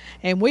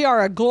 And we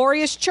are a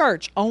glorious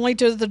church only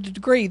to the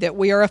degree that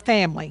we are a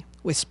family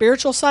with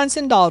spiritual sons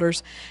and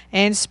daughters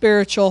and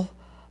spiritual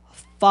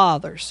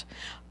fathers.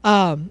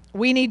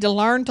 We need to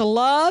learn to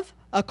love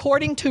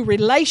according to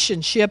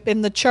relationship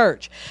in the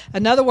church.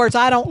 In other words,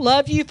 I don't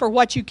love you for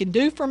what you can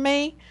do for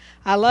me.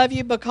 I love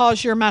you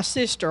because you're my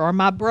sister or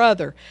my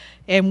brother,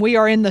 and we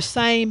are in the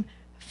same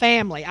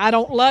family. I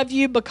don't love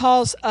you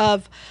because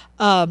of,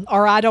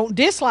 or I don't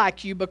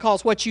dislike you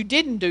because what you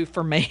didn't do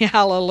for me.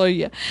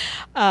 Hallelujah.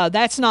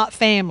 That's not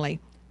family.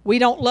 We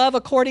don't love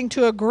according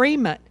to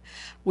agreement.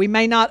 We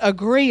may not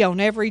agree on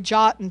every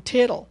jot and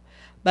tittle,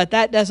 but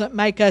that doesn't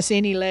make us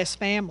any less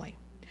family.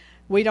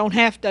 We don't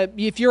have to,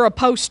 if you're a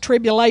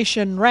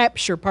post-tribulation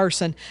rapture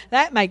person,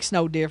 that makes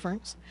no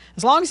difference.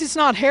 As long as it's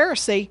not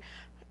heresy,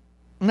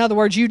 in other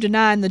words, you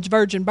denying the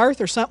virgin birth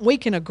or something, we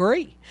can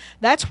agree.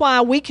 That's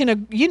why we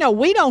can, we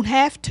don't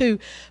have to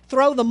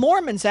throw the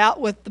Mormons out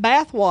with the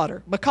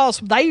bathwater, because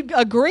they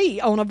agree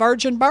on a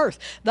virgin birth.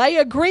 They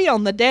agree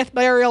on the death,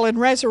 burial, and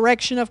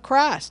resurrection of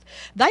Christ.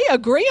 They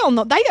agree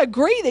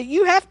that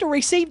you have to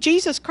receive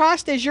Jesus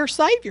Christ as your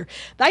Savior.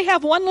 They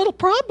have one little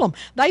problem.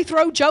 They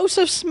throw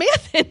Joseph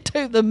Smith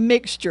into the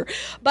mixture.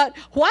 But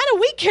why do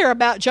we care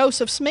about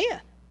Joseph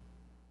Smith?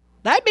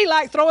 That'd be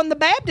like throwing the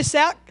Baptists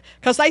out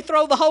because they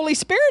throw the Holy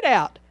Spirit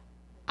out.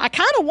 I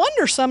kind of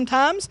wonder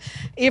sometimes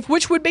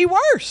which would be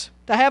worse,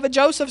 to have a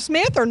Joseph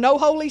Smith or no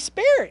Holy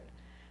Spirit.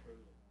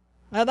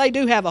 Now, they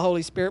do have a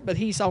Holy Spirit, but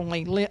he's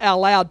only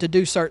allowed to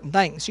do certain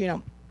things,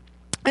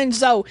 And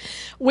so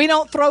we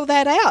don't throw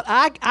that out.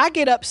 I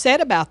get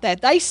upset about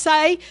that. They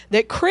say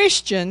that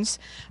Christians,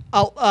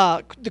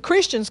 the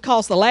Christians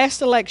caused the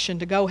last election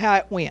to go how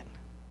it went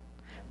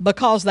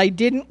because they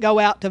didn't go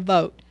out to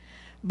vote.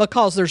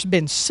 Because there's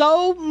been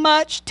so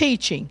much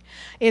teaching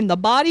in the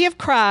body of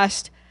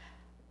Christ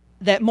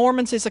that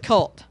Mormons is a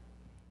cult.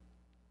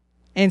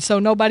 And so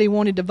nobody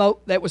wanted to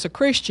vote that was a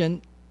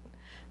Christian,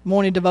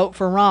 wanted to vote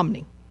for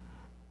Romney.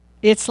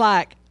 It's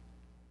like,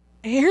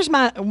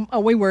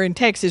 we were in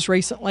Texas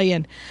recently,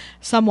 and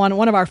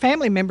one of our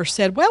family members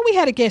said, well, we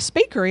had a guest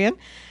speaker in,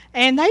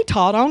 and they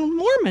taught on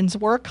Mormons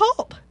were a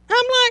cult.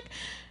 I'm like,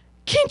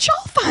 can't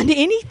y'all find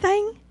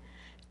anything?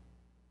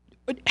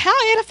 How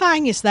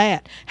edifying is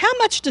that? How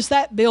much does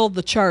that build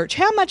the church?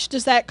 How much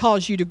does that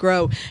cause you to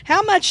grow?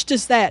 How much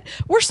does that?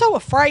 We're so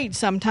afraid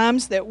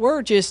sometimes that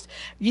we're just,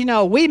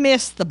 we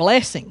miss the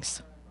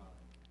blessings.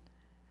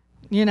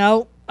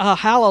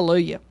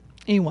 Hallelujah.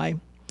 Anyway,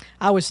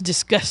 I was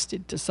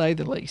disgusted to say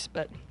the least,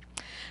 but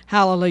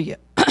hallelujah.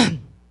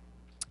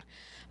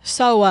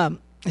 So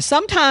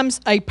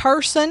sometimes a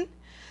person,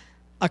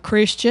 a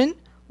Christian,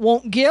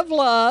 won't give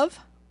love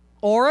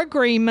or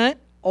agreement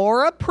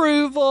or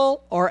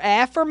approval or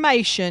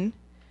affirmation,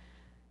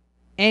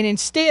 and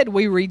instead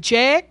we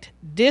reject,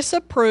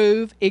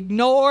 disapprove,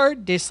 ignore,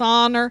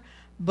 dishonor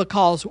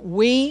because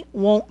we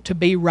want to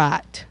be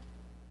right.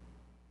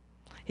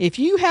 If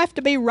you have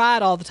to be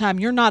right all the time,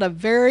 you're not a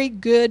very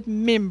good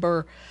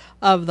member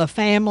of the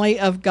family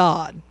of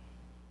God.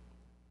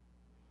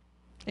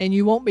 And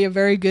you won't be a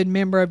very good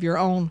member of your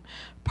own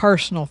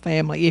personal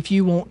family if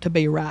you want to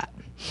be right.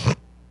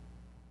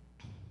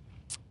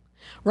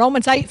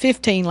 Romans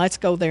 8:15, let's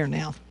go there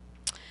now.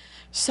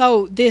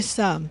 So this,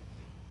 the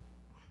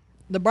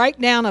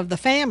breakdown of the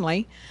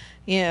family,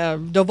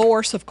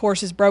 divorce, of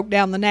course, has broke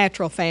down the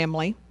natural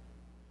family.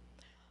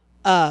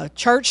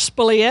 Church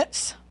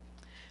splits,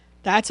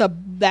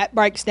 that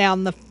breaks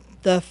down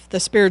the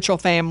spiritual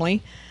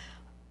family.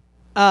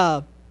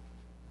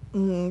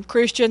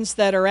 Christians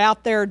that are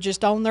out there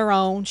just on their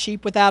own,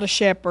 sheep without a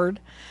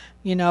shepherd.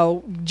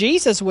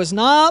 Jesus was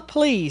not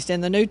pleased in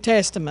the New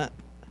Testament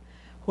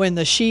when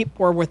the sheep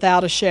were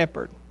without a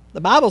shepherd.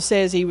 The Bible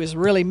says he was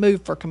really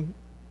moved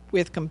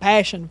with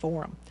compassion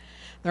for them.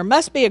 There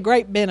must be a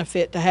great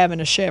benefit to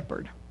having a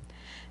shepherd.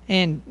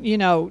 And,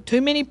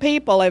 too many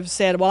people have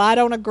said, well, I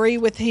don't agree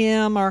with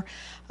him, or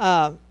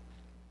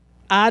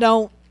I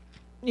don't,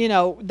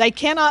 they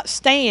cannot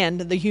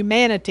stand the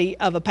humanity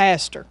of a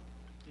pastor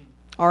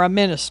or a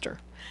minister.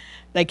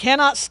 They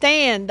cannot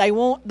stand, they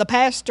want the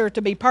pastor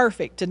to be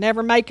perfect, to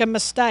never make a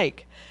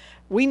mistake.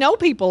 We know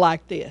people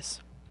like this.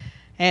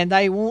 And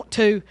they want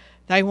to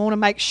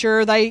make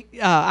sure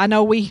I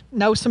know we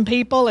know some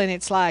people, and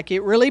it's like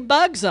it really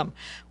bugs them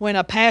when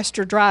a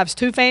pastor drives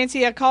too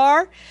fancy a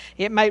car.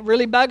 It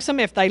really bugs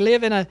them if they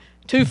live in a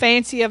too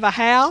fancy of a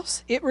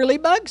house. It really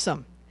bugs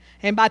them.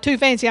 And by too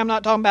fancy, I'm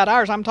not talking about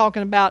ours. I'm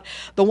talking about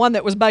the one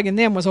that was bugging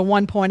them was a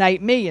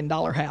 $1.8 million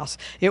house.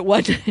 It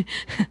wasn't.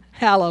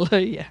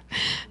 Hallelujah.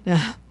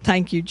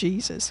 Thank you,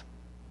 Jesus.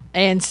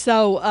 And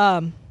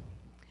so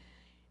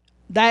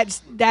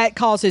that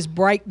causes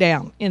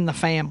breakdown in the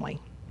family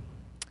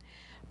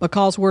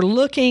because we're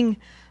looking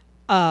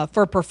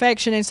for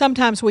perfection, and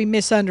sometimes we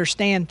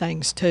misunderstand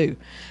things too.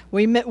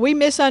 We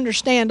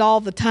misunderstand all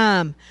the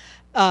time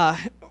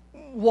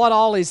what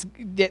all is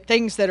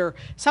things that are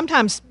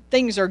sometimes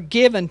things are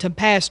given to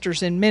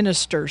pastors and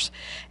ministers,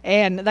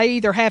 and they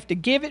either have to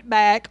give it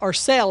back or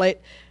sell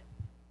it,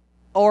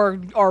 or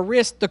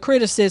risk the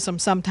criticism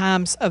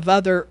sometimes of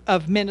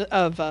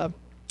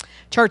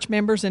church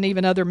members and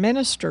even other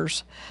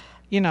ministers.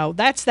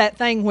 That's that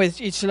thing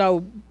with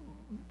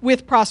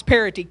with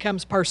prosperity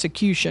comes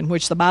persecution,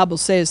 which the Bible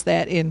says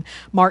that in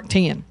Mark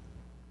 10.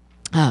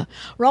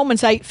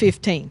 Romans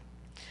 8:15.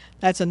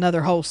 That's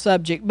another whole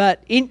subject,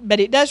 but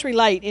it does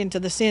relate into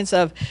the sense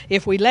of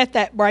if we let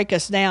that break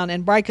us down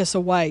and break us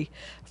away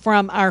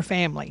from our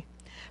family.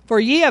 For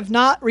ye have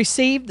not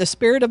received the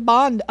spirit of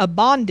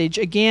bondage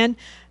again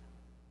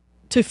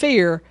to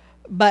fear,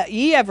 but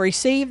ye have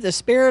received the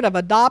spirit of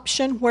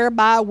adoption,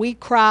 whereby we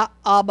cry,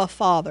 Abba,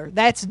 Father.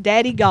 That's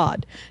Daddy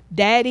God,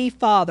 Daddy,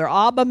 Father.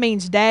 Abba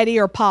means daddy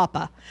or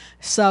papa.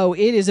 So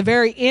it is a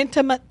very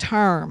intimate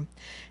term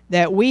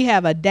that we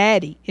have a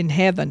daddy in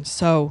heaven.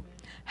 So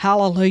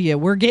hallelujah.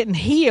 We're getting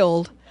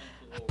healed,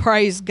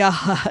 praise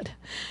God,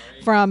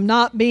 from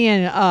not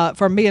being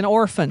being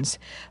orphans.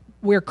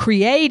 We're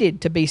created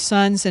to be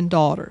sons and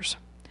daughters.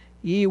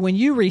 When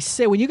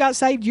you got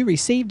saved, you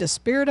received a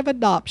spirit of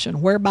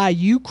adoption, whereby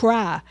you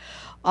cry,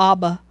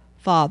 Abba,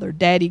 Father,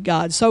 Daddy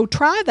God. So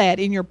try that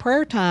in your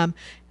prayer time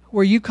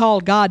where you call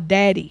God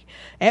Daddy.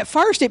 At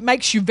first, it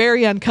makes you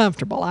very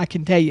uncomfortable, I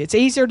can tell you. It's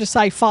easier to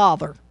say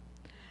Father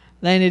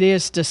than it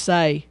is to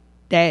say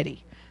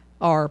Daddy.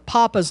 Or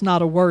Papa's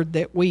not a word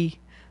that we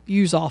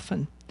use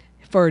often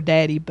for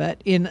Daddy,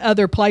 but in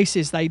other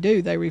places they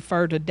do. They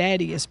refer to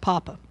Daddy as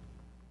Papa.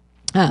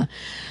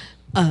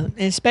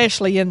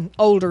 especially in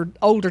older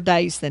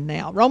days than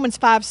now. Romans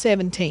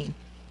 5:17.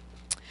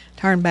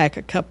 Turn back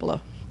a couple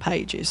of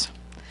pages.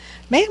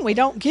 Man, we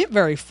don't get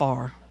very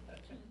far.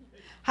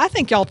 I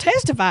think y'all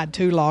testified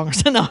too long.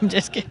 So no, I'm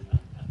just kidding.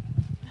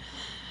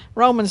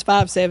 Romans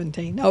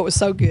 5:17. Oh, it was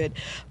so good.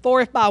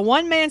 For if by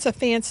one man's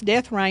offense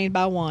death reigned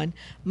by one,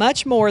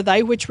 much more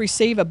they which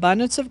receive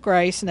abundance of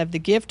grace and of the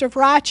gift of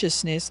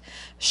righteousness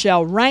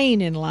shall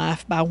reign in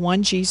life by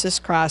one Jesus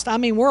Christ. I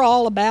mean, we're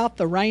all about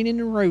the reigning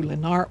and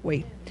ruling, aren't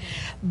we?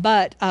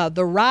 But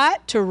the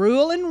right to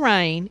rule and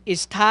reign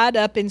is tied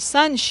up in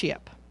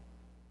sonship.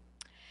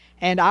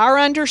 And our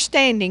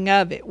understanding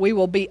of it, we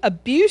will be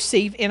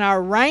abusive in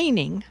our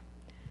reigning,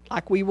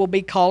 like we will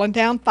be calling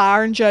down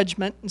fire and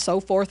judgment and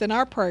so forth in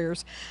our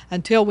prayers,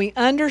 until we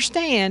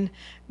understand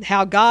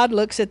how God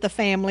looks at the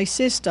family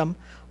system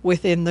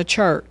within the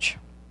church.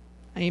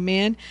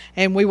 Amen.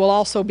 And we will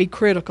also be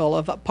critical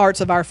of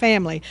parts of our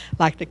family,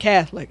 like the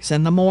Catholics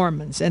and the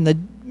Mormons and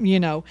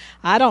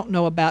I don't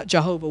know about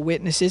Jehovah's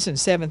Witnesses and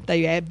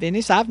Seventh-day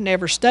Adventists. I've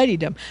never studied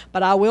them.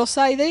 But I will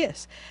say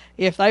this.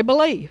 If they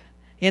believe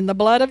in the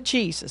blood of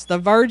Jesus, the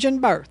virgin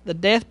birth, the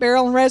death,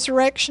 burial, and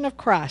resurrection of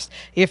Christ,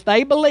 if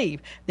they believe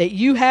that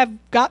you have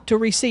got to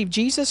receive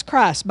Jesus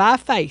Christ by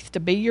faith to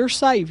be your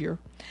Savior,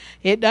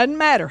 it doesn't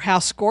matter how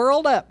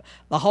squirreled up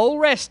the whole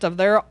rest of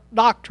their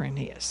doctrine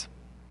is,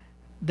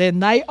 then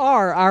they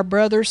are our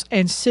brothers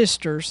and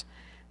sisters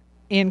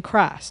in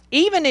Christ.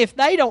 Even if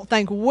they don't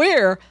think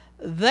we're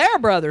their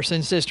brothers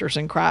and sisters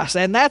in Christ.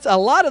 And that's a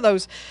lot of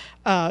those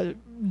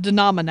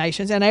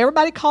denominations, and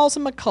everybody calls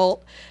them a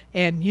cult.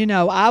 And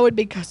I would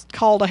be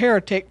called a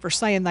heretic for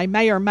saying they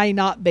may or may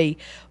not be.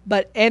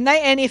 But even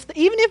if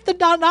the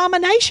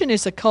denomination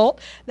is a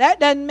cult, that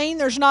doesn't mean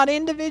there's not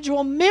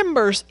individual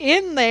members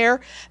in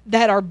there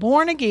that are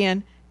born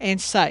again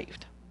and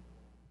saved.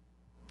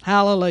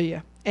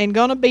 Hallelujah. And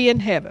going to be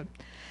in heaven.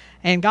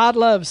 And God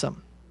loves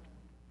them.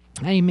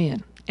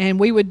 Amen. And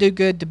we would do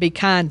good to be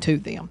kind to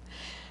them.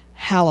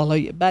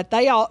 Hallelujah. But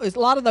a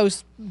lot of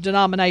those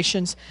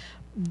denominations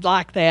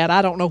like that,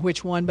 I don't know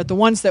which one, but the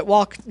ones that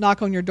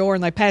knock on your door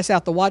and they pass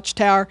out the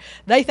watchtower,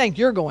 they think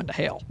you're going to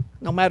hell,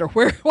 no matter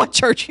what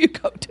church you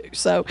go to.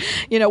 So,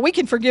 we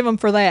can forgive them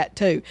for that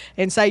too,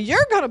 and say,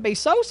 you're going to be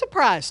so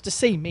surprised to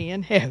see me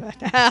in heaven.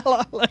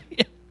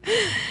 Hallelujah.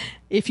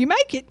 If you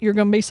make it, you're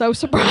going to be so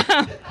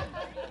surprised.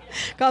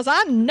 Because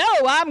I know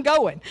I'm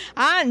going.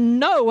 I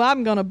know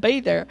I'm going to be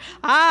there.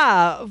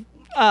 I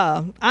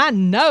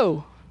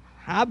know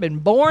I've been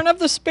born of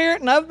the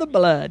Spirit and of the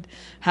blood.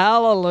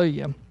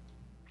 Hallelujah.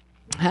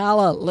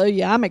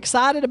 Hallelujah. I'm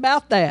excited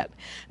about that.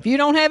 If you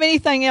don't have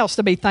anything else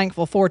to be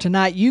thankful for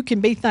tonight, you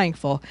can be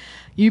thankful.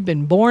 You've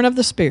been born of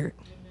the Spirit.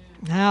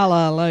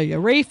 Hallelujah.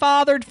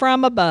 Refathered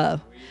from above.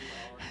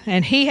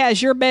 And He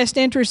has your best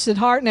interests at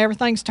heart, and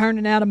everything's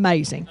turning out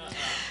amazing.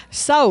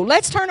 So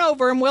let's turn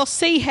over and we'll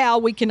see how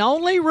we can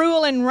only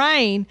rule and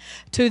reign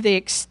to the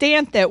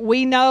extent that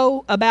we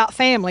know about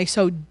family.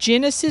 So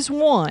Genesis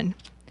 1.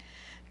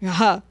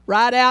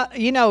 Right out,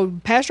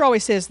 Pastor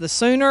always says the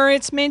sooner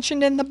it's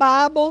mentioned in the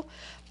Bible,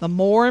 the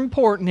more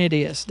important it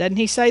is. Doesn't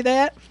he say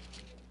that?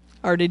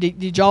 Or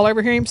did y'all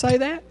ever hear him say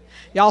that?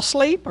 Y'all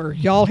sleep or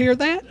y'all hear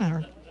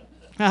that?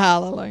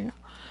 Hallelujah.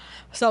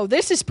 So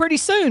this is pretty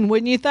soon,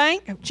 wouldn't you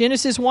think?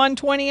 Genesis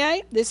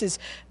 1:28. This is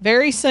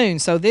very soon.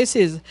 So this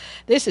is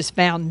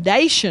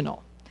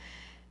foundational.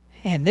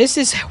 And this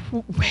is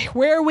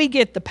where we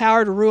get the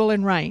power to rule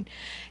and reign.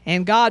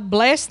 And God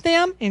blessed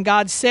them, and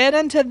God said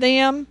unto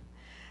them,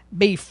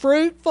 be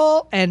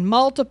fruitful and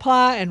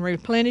multiply and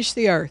replenish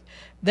the earth.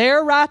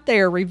 Right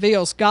there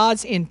reveals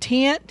God's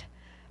intent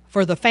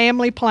for the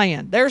family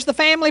plan. There's the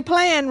family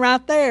plan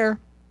right there.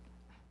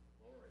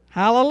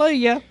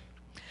 Hallelujah.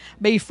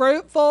 Be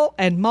fruitful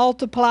and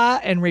multiply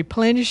and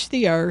replenish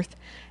the earth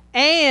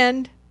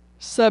and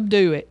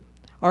subdue it,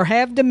 or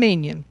have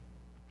dominion.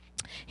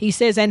 He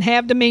says, and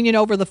have dominion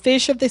over the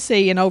fish of the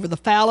sea and over the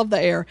fowl of the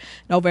air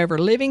and over every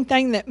living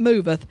thing that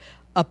moveth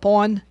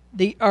upon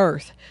the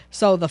earth.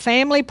 So the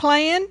family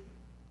plan,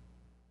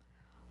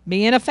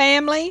 being a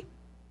family,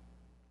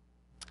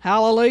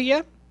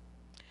 hallelujah,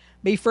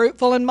 be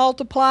fruitful and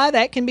multiply.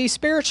 That can be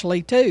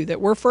spiritually too,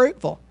 that we're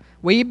fruitful.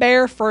 We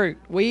bear fruit.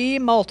 We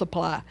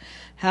multiply.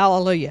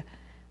 Hallelujah.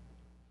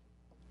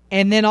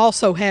 And then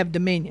also have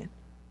dominion.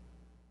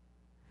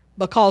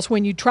 Because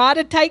when you try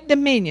to take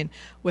dominion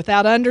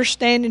without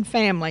understanding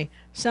family,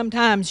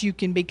 sometimes you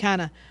can be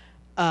kind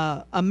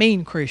of a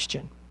mean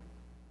Christian.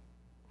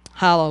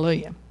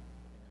 Hallelujah.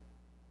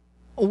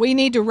 We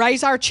need to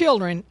raise our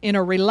children in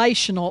a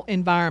relational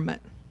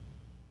environment.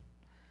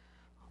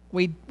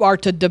 We are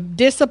to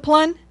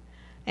discipline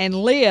and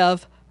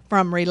live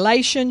from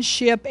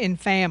relationship and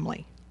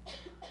family.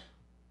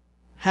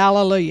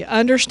 Hallelujah.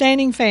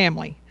 Understanding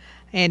family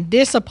and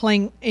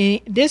disciplining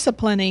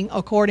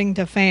according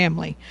to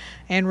family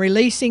and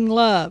releasing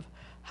love.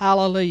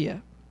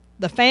 Hallelujah.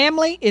 The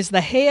family is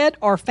the head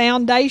or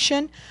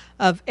foundation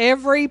of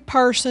every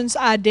person's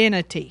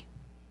identity.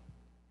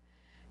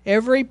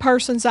 Every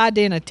person's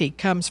identity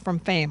comes from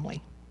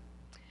family.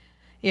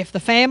 If the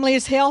family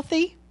is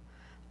healthy,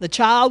 the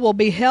child will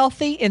be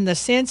healthy in the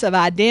sense of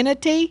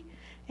identity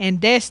and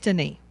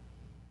destiny.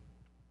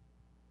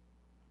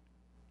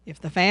 If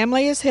the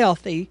family is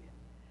healthy,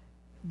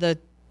 the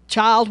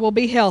child will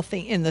be healthy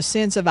in the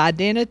sense of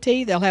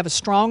identity. They'll have a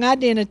strong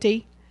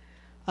identity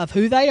of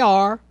who they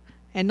are,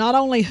 and not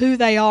only who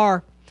they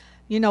are.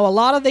 You know, a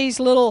lot of these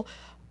little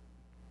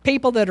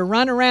people that are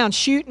running around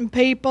shooting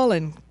people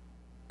and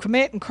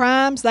committing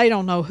crimes, they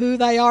don't know who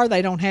they are.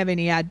 They don't have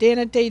any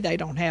identity. They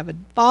don't have a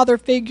father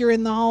figure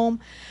in the home.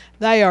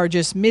 They are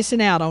just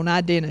missing out on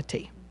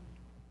identity.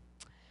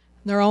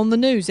 They're on the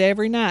news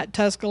every night.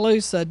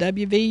 Tuscaloosa,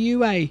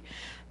 WVUA,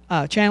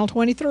 Channel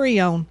 23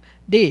 on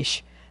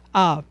Dish.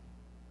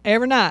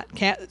 Every night,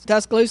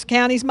 Tuscaloosa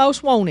County's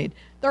most wanted.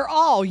 They're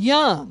all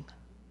young.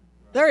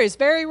 There is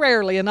very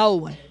rarely an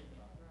old one.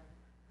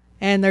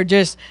 And they're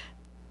just,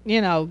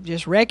 you know,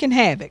 just wrecking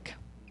havoc.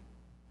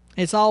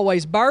 It's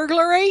always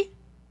burglary,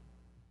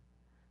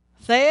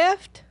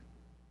 theft,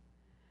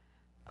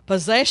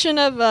 possession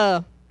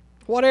of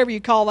whatever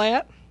you call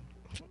that,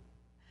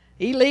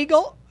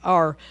 illegal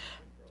or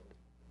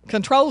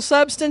controlled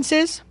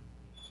substances.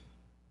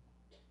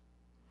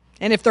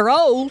 And if they're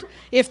old,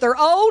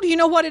 you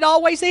know what it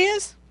always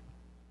is?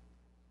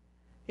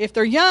 If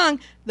they're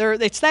young,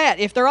 it's that.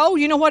 If they're old,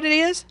 you know what it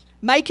is?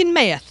 Making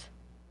meth.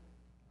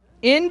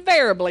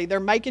 Invariably, they're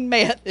making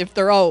meth if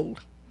they're old.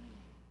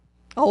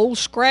 Old,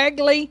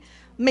 scraggly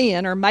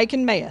men are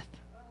making meth.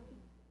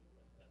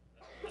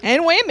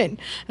 And women.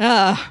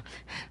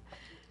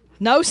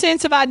 No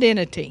sense of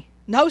identity.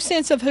 No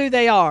sense of who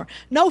they are.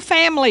 No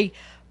family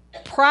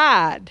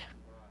pride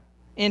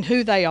in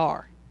who they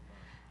are.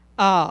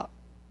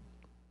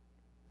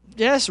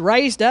 Just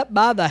raised up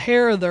by the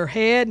hair of their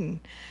head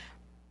and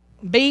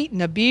beat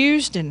and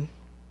abused and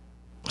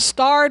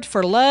starved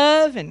for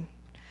love and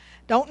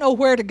don't know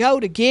where to go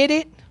to get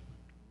it.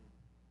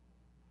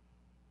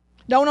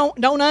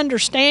 Don't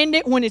understand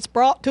it when it's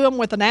brought to them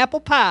with an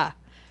apple pie.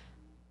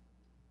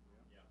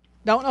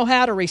 Don't know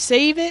how to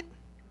receive it.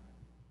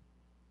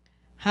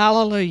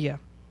 Hallelujah.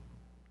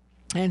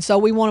 And so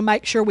we want to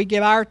make sure we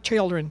give our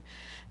children,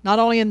 not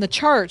only in the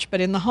church but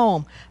in the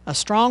home, a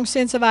strong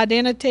sense of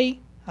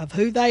identity of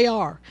who they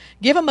are.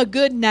 Give them a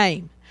good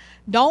name.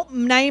 Don't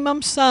name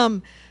them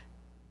some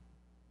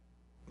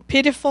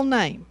pitiful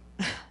name.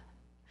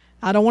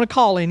 I don't want to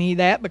call any of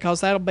that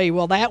because that'll be,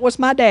 well, that was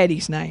my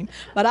daddy's name.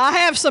 But I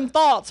have some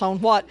thoughts on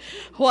what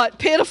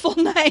pitiful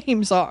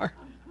names are.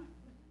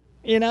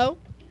 You know,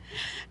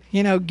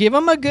 give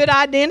them a good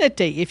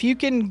identity. If you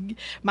can,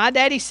 my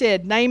daddy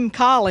said, name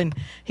Colin.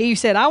 He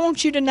said, I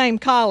want you to name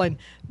Colin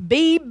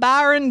B.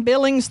 Byron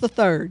Billings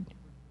III.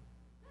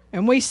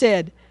 And we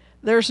said,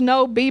 there's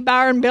no B.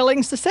 Byron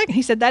Billings II.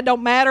 He said, that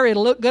don't matter.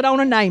 It'll look good on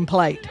a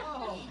nameplate.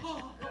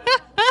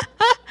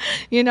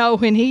 You know,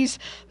 when he's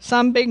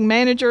some big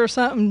manager or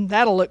something,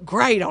 that'll look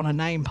great on a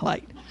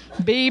nameplate.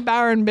 B.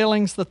 Byron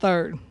Billings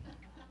III.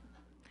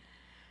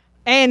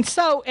 And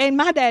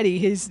my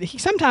daddy,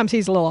 sometimes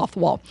he's a little off the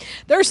wall.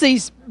 There's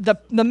the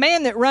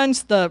man that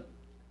runs the,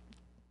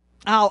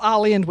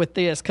 I'll end with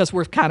this because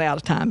we're kind of out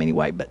of time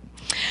anyway, but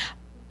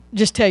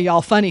just tell y'all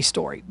a funny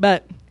story.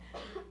 But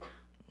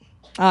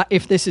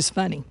if this is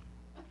funny.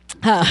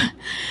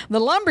 The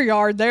lumber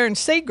yard there in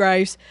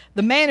Seagraves,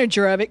 the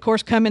manager of it, of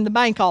course, come in the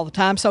bank all the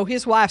time, so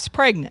his wife's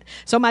pregnant.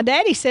 So my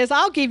daddy says,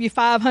 I'll give you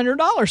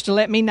 $500 to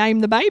let me name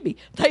the baby.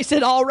 They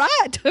said, all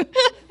right.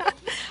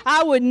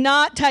 I would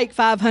not take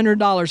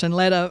 $500 and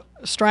let a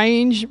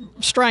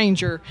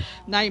stranger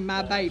name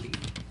my baby.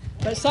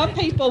 But some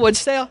people would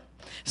sell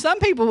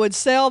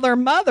their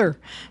mother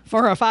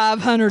for a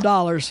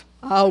 $500.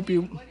 I hope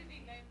you. What did he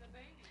name the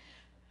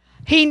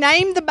baby? He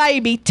named the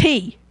baby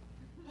T.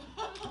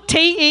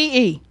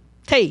 T-E-E.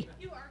 T.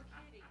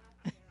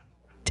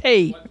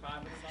 T.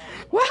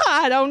 Well,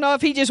 I don't know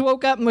if he just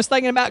woke up and was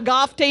thinking about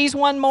golf tees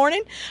one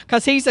morning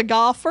because he's a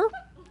golfer.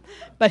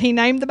 But he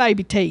named the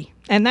baby T.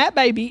 And that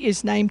baby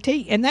is named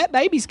T. And that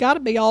baby's got to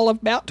be all of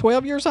about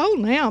 12 years old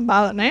now.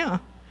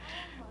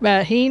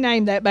 But he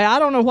named that baby. I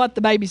don't know what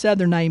the baby's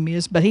other name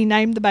is, but he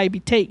named the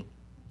baby T.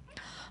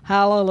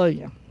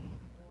 Hallelujah.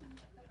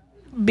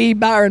 B.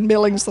 Byron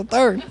Billings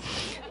III.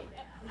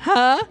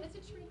 Huh?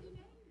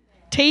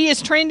 T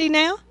is trendy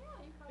now?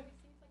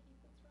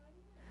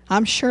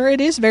 I'm sure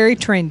it is very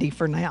trendy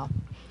for now.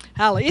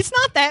 It's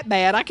not that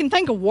bad. I can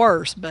think of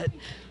worse, but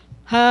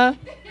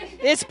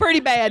it's pretty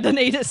bad,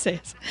 Anita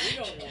says.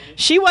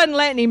 She wasn't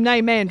letting him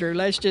name Andrew.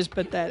 Let's just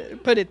put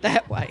it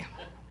that way.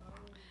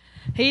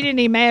 He didn't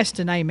even ask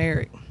to name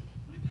Eric.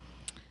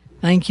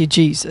 Thank you,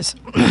 Jesus.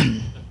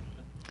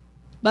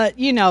 But,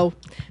 you know,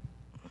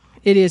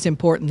 it is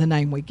important the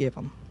name we give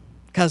them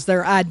because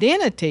their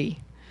identity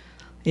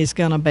is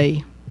going to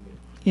be,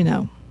 you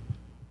know,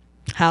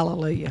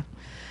 hallelujah.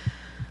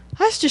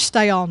 Let's just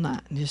stay all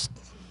night and just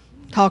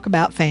talk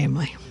about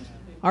family.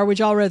 Or would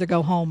y'all rather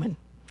go home and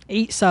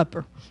eat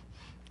supper?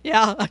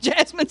 Yeah,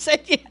 Jasmine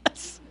said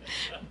yes.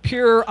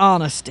 Pure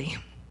honesty.